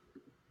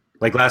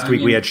 Like last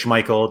week we had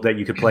Schmeichel that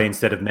you could play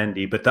instead of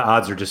Mendy, but the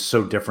odds are just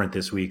so different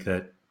this week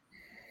that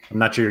I'm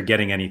not sure you're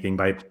getting anything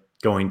by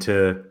going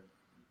to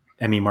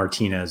Emi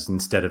Martinez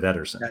instead of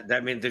Ederson.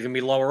 That means they're going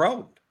to be lower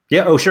owned.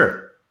 Yeah. Oh,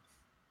 sure.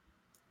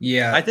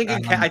 Yeah. I think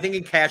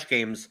in cash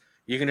games,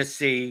 you're going to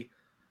see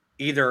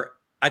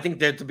I think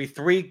there to be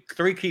three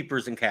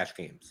keepers in cash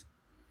games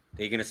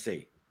that you're going to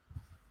see.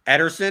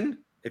 Ederson,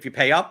 if you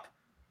pay up,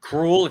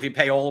 Krul, if you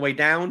pay all the way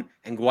down,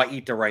 and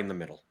Guaita right in the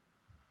middle.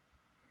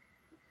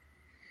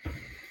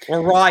 Or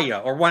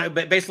Raya, or one,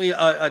 but basically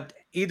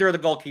either of the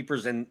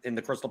goalkeepers in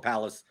the Crystal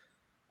Palace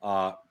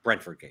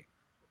Brentford game.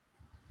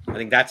 I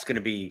think that's going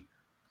to be.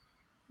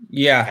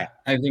 Yeah,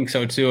 I think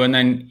so too. And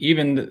then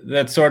even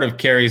that sort of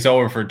carries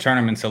over for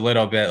tournaments a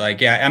little bit.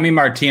 Emi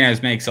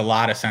Martinez makes a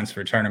lot of sense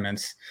for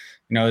tournaments.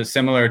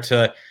 Similar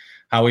to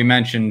how we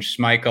mentioned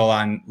Schmeichel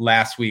on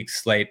last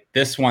week's slate.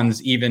 This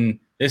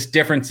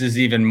difference is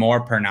even more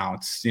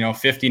pronounced.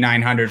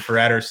 5,900 for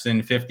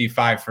Ederson,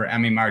 55 for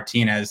Emi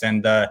Martinez,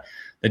 and the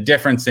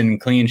difference in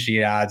clean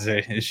sheet odds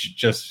is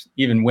just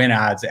even win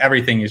odds.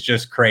 Everything is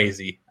just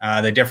crazy.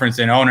 The difference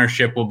in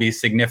ownership will be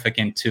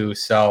significant too.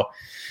 So.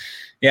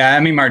 Yeah,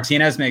 Emi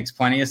Martinez makes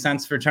plenty of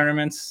sense for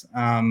tournaments.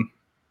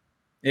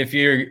 If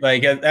you're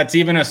that's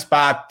even a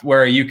spot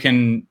where you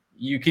can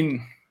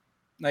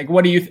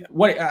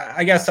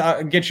I guess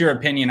I'll get your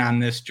opinion on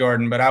this,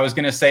 Jordan, but I was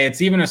going to say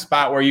it's even a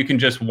spot where you can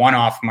just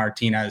one-off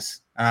Martinez.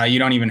 You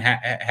don't even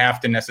have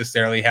to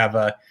necessarily have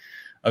a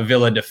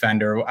Villa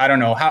defender. I don't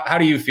know. How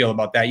do you feel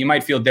about that? You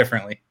might feel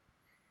differently.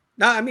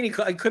 No, I mean,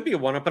 it could be a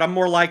one-up, but I'm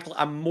more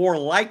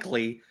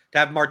likely to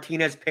have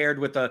Martinez paired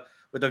with a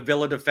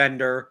Villa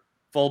defender,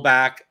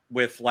 fullback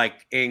with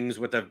like Ings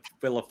with a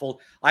Villa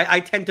full. I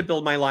tend to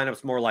build my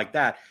lineups more like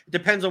that. It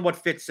depends on what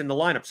fits in the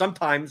lineup.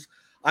 Sometimes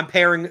I'm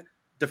pairing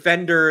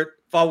defender,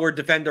 forward,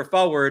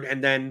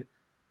 and then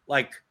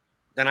I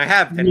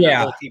have a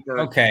goalkeeper.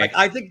 Okay. Like,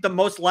 I think the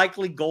most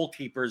likely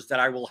goalkeepers that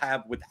I will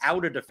have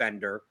without a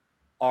defender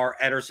are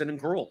Ederson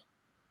and Krul.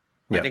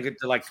 Yeah. I think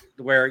it's like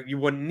where you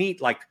wouldn't need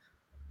like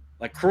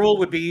Krul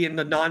would be in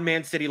the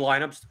non-Man City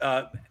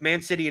lineups.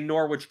 Man City and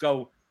Norwich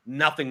go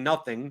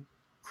 0-0.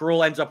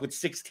 Krul ends up with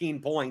 16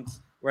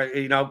 points, where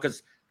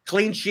because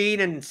clean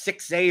sheet and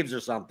 6 saves or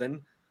something.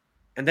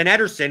 And then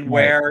Ederson,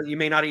 where you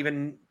may not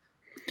even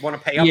want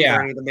to pay up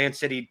for any of the Man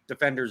City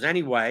defenders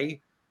anyway.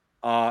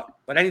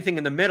 But anything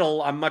in the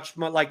middle, I'm much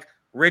more like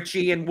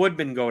Richie and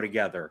Woodman go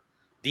together.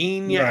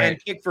 Digne and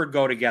Pickford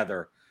go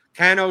together.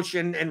 Canoche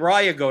and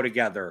Raya go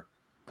together.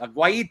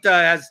 Guaita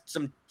has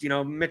some,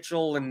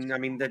 Mitchell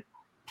and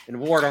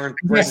Ward aren't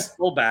great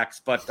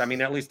fullbacks, but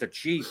at least they're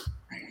cheap.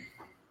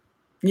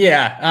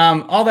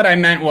 Yeah. All that I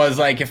meant was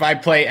like if I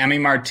play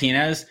Emi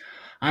Martinez,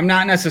 I'm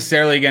not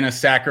necessarily going to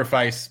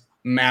sacrifice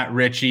Matt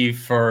Ritchie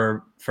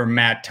for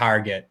Matt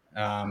Target.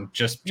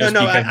 Just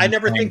no. I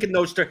never think in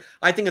those terms.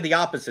 I think in the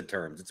opposite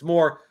terms. It's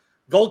more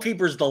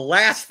goalkeeper's the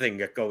last thing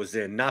that goes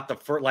in, not the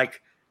first.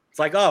 Like it's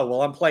like, oh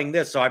well, I'm playing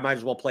this, so I might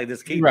as well play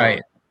this keeper.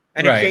 Right.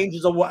 And it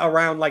changes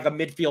around like a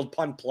midfield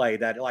punt play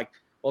that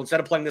instead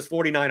of playing this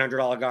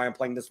 $4,900 guy, I'm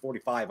playing this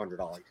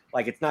 $4,500.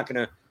 Like it's not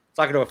gonna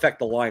affect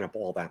the lineup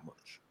all that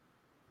much.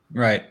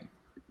 Right.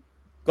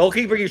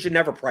 Goalkeeper, you should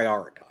never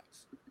prioritize,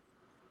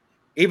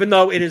 even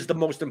though it is the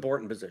most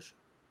important position.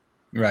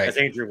 Right. As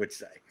Andrew would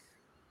say.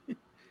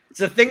 It's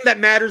the thing that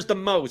matters the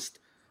most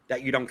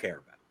that you don't care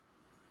about.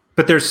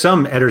 But there's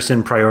some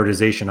Ederson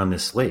prioritization on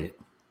this slate.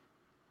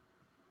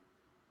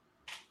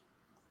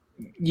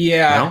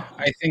 Yeah, no?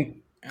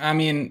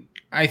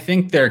 I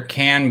think there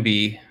can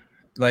be.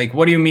 Like,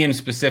 what do you mean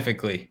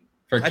specifically?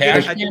 For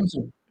cash games?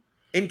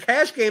 In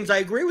cash games, I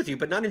agree with you,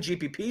 but not in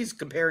GPPs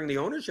comparing the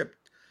ownership.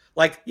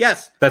 Like,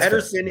 yes, that's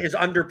Ederson is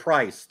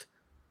underpriced,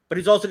 but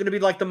he's also going to be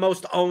like the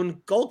most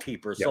owned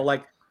goalkeeper. Yep. So,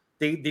 like,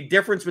 the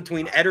difference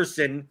between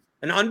Ederson,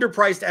 an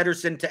underpriced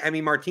Ederson to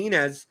Emi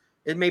Martinez,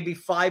 it may be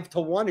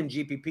 5-1 in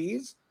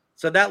GPPs.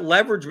 So that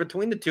leverage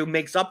between the two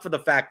makes up for the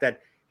fact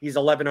that he's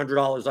 $1,100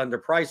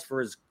 underpriced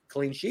for his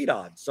clean sheet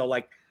odds. So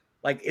like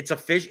it's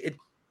efficient.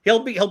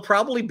 He'll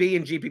probably be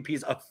in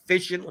GPPs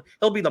efficiently.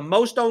 He'll be the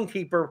most owned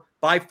keeper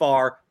by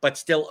far, but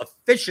still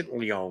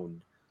efficiently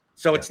owned.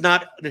 So it's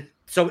not.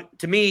 So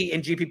to me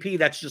in GPP,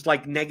 that's just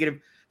like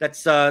negative.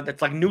 That's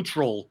like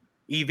neutral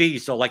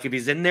EV. So like if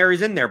he's in there,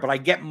 he's in there. But I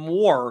get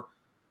more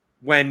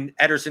when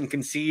Ederson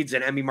concedes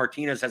and Emi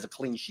Martinez has a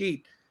clean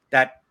sheet.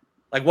 That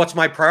like what's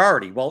my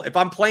priority? Well, if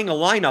I'm playing a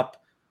lineup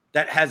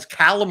that has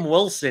Callum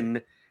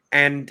Wilson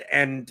and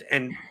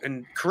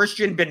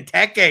Christian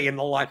Benteke in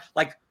the line,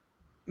 like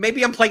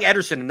maybe I'm playing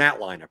Ederson in that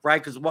lineup,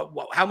 right? Because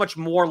how much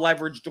more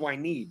leverage do I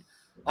need?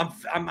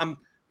 I'm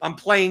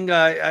playing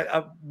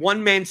a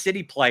one-man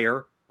City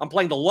player. I'm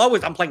playing the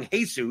lowest. I'm playing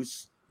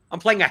Jesus. I'm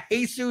playing a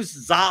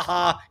Jesus,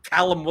 Zaha,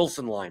 Callum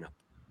Wilson lineup.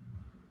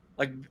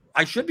 Like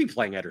I should be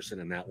playing Ederson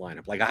in that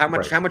lineup. Like how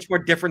much more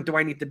different do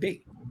I need to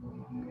be?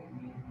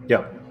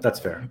 Yeah, that's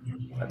fair.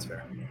 That's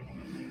fair.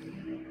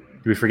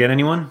 Do we forget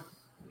anyone?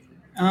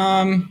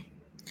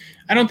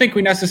 I don't think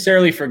we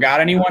necessarily forgot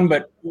anyone,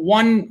 but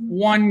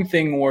one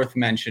thing worth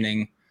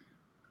mentioning.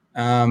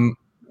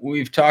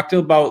 We've talked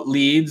about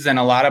Leeds and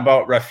a lot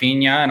about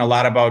Rafinha and a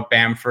lot about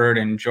Bamford,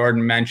 and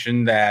Jordan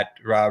mentioned that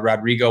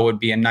Rodrigo would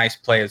be a nice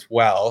play as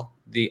well.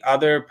 The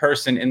other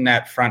person in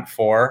that front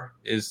four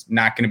is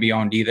not going to be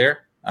owned either.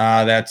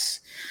 That's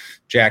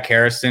Jack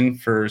Harrison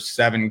for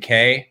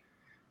 $7K.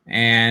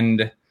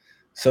 And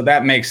so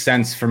that makes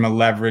sense from a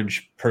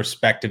leverage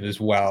perspective as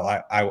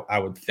well, I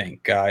would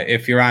think.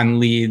 If you're on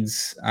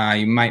Leeds,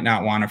 you might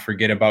not want to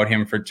forget about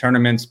him for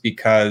tournaments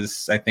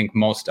because I think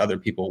most other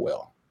people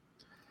will.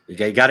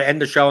 You got to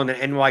end the show on the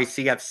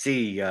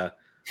NYCFC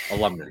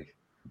alumni.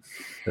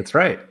 That's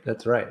right.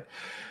 That's right.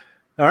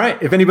 All right.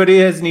 If anybody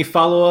has any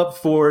follow-up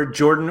for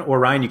Jordan or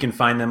Ryan, you can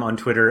find them on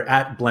Twitter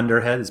at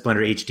Blenderhead, it's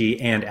BlenderHD,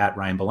 and at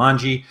Ryan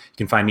Belangi. You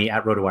can find me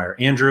at RotoWire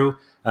Andrew.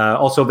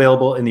 Also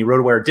available in the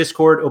RotoWire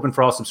Discord, open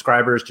for all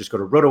subscribers. Just go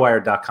to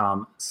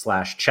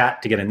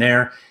rotowire.com/chat to get in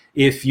there.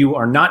 If you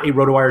are not a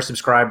RotoWire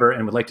subscriber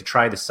and would like to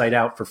try the site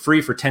out for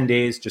free for 10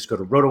 days, just go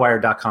to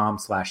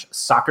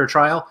rotowire.com/soccer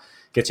trial.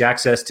 Gets you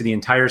access to the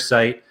entire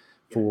site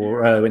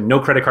for no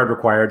credit card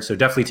required. So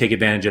definitely take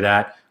advantage of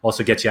that.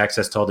 Also gets you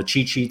access to all the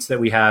cheat sheets that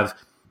we have,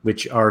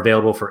 which are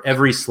available for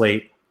every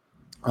slate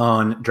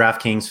on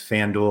DraftKings,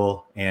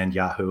 FanDuel, and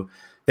Yahoo.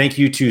 Thank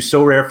you to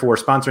SoRare for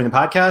sponsoring the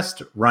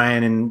podcast.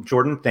 Ryan and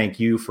Jordan, thank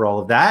you for all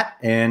of that.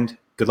 And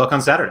good luck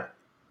on Saturday.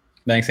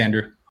 Thanks,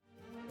 Andrew.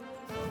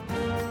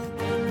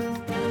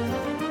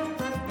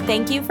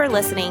 Thank you for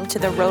listening to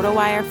the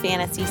RotoWire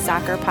Fantasy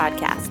Soccer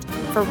Podcast.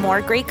 For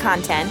more great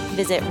content,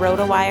 visit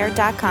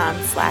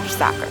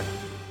rotowire.com/soccer.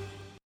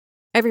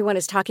 Everyone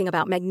is talking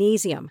about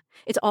magnesium.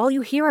 It's all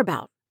you hear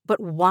about. But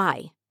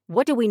why?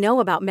 What do we know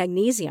about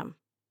magnesium?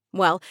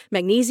 Well,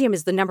 magnesium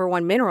is the number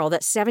one mineral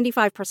that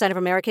 75% of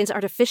Americans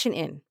are deficient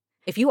in.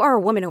 If you are a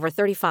woman over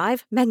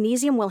 35,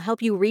 magnesium will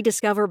help you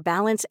rediscover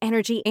balance,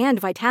 energy, and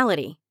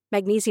vitality.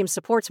 Magnesium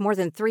supports more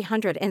than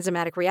 300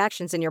 enzymatic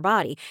reactions in your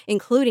body,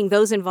 including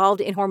those involved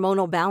in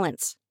hormonal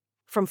balance.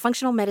 From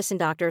functional medicine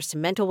doctors to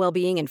mental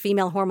well-being and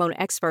female hormone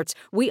experts,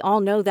 we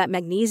all know that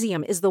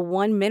magnesium is the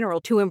one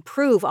mineral to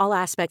improve all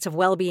aspects of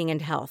well-being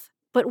and health.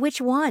 But which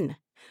one?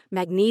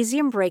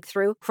 Magnesium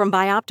Breakthrough from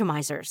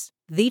Bioptimizers,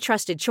 the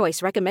trusted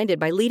choice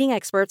recommended by leading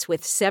experts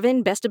with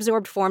 7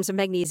 best-absorbed forms of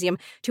magnesium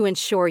to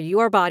ensure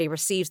your body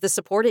receives the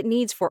support it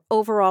needs for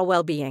overall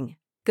well-being.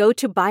 Go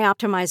to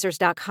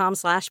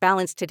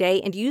bioptimizers.com/balance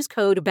today and use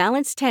code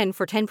BALANCE10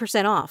 for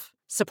 10% off.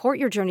 Support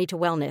your journey to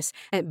wellness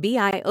at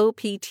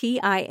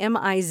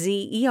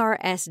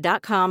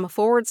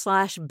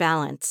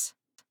bioptimizers.com/balance.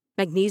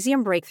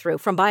 Magnesium Breakthrough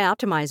from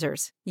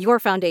Bioptimizers, your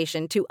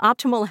foundation to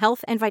optimal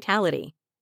health and vitality.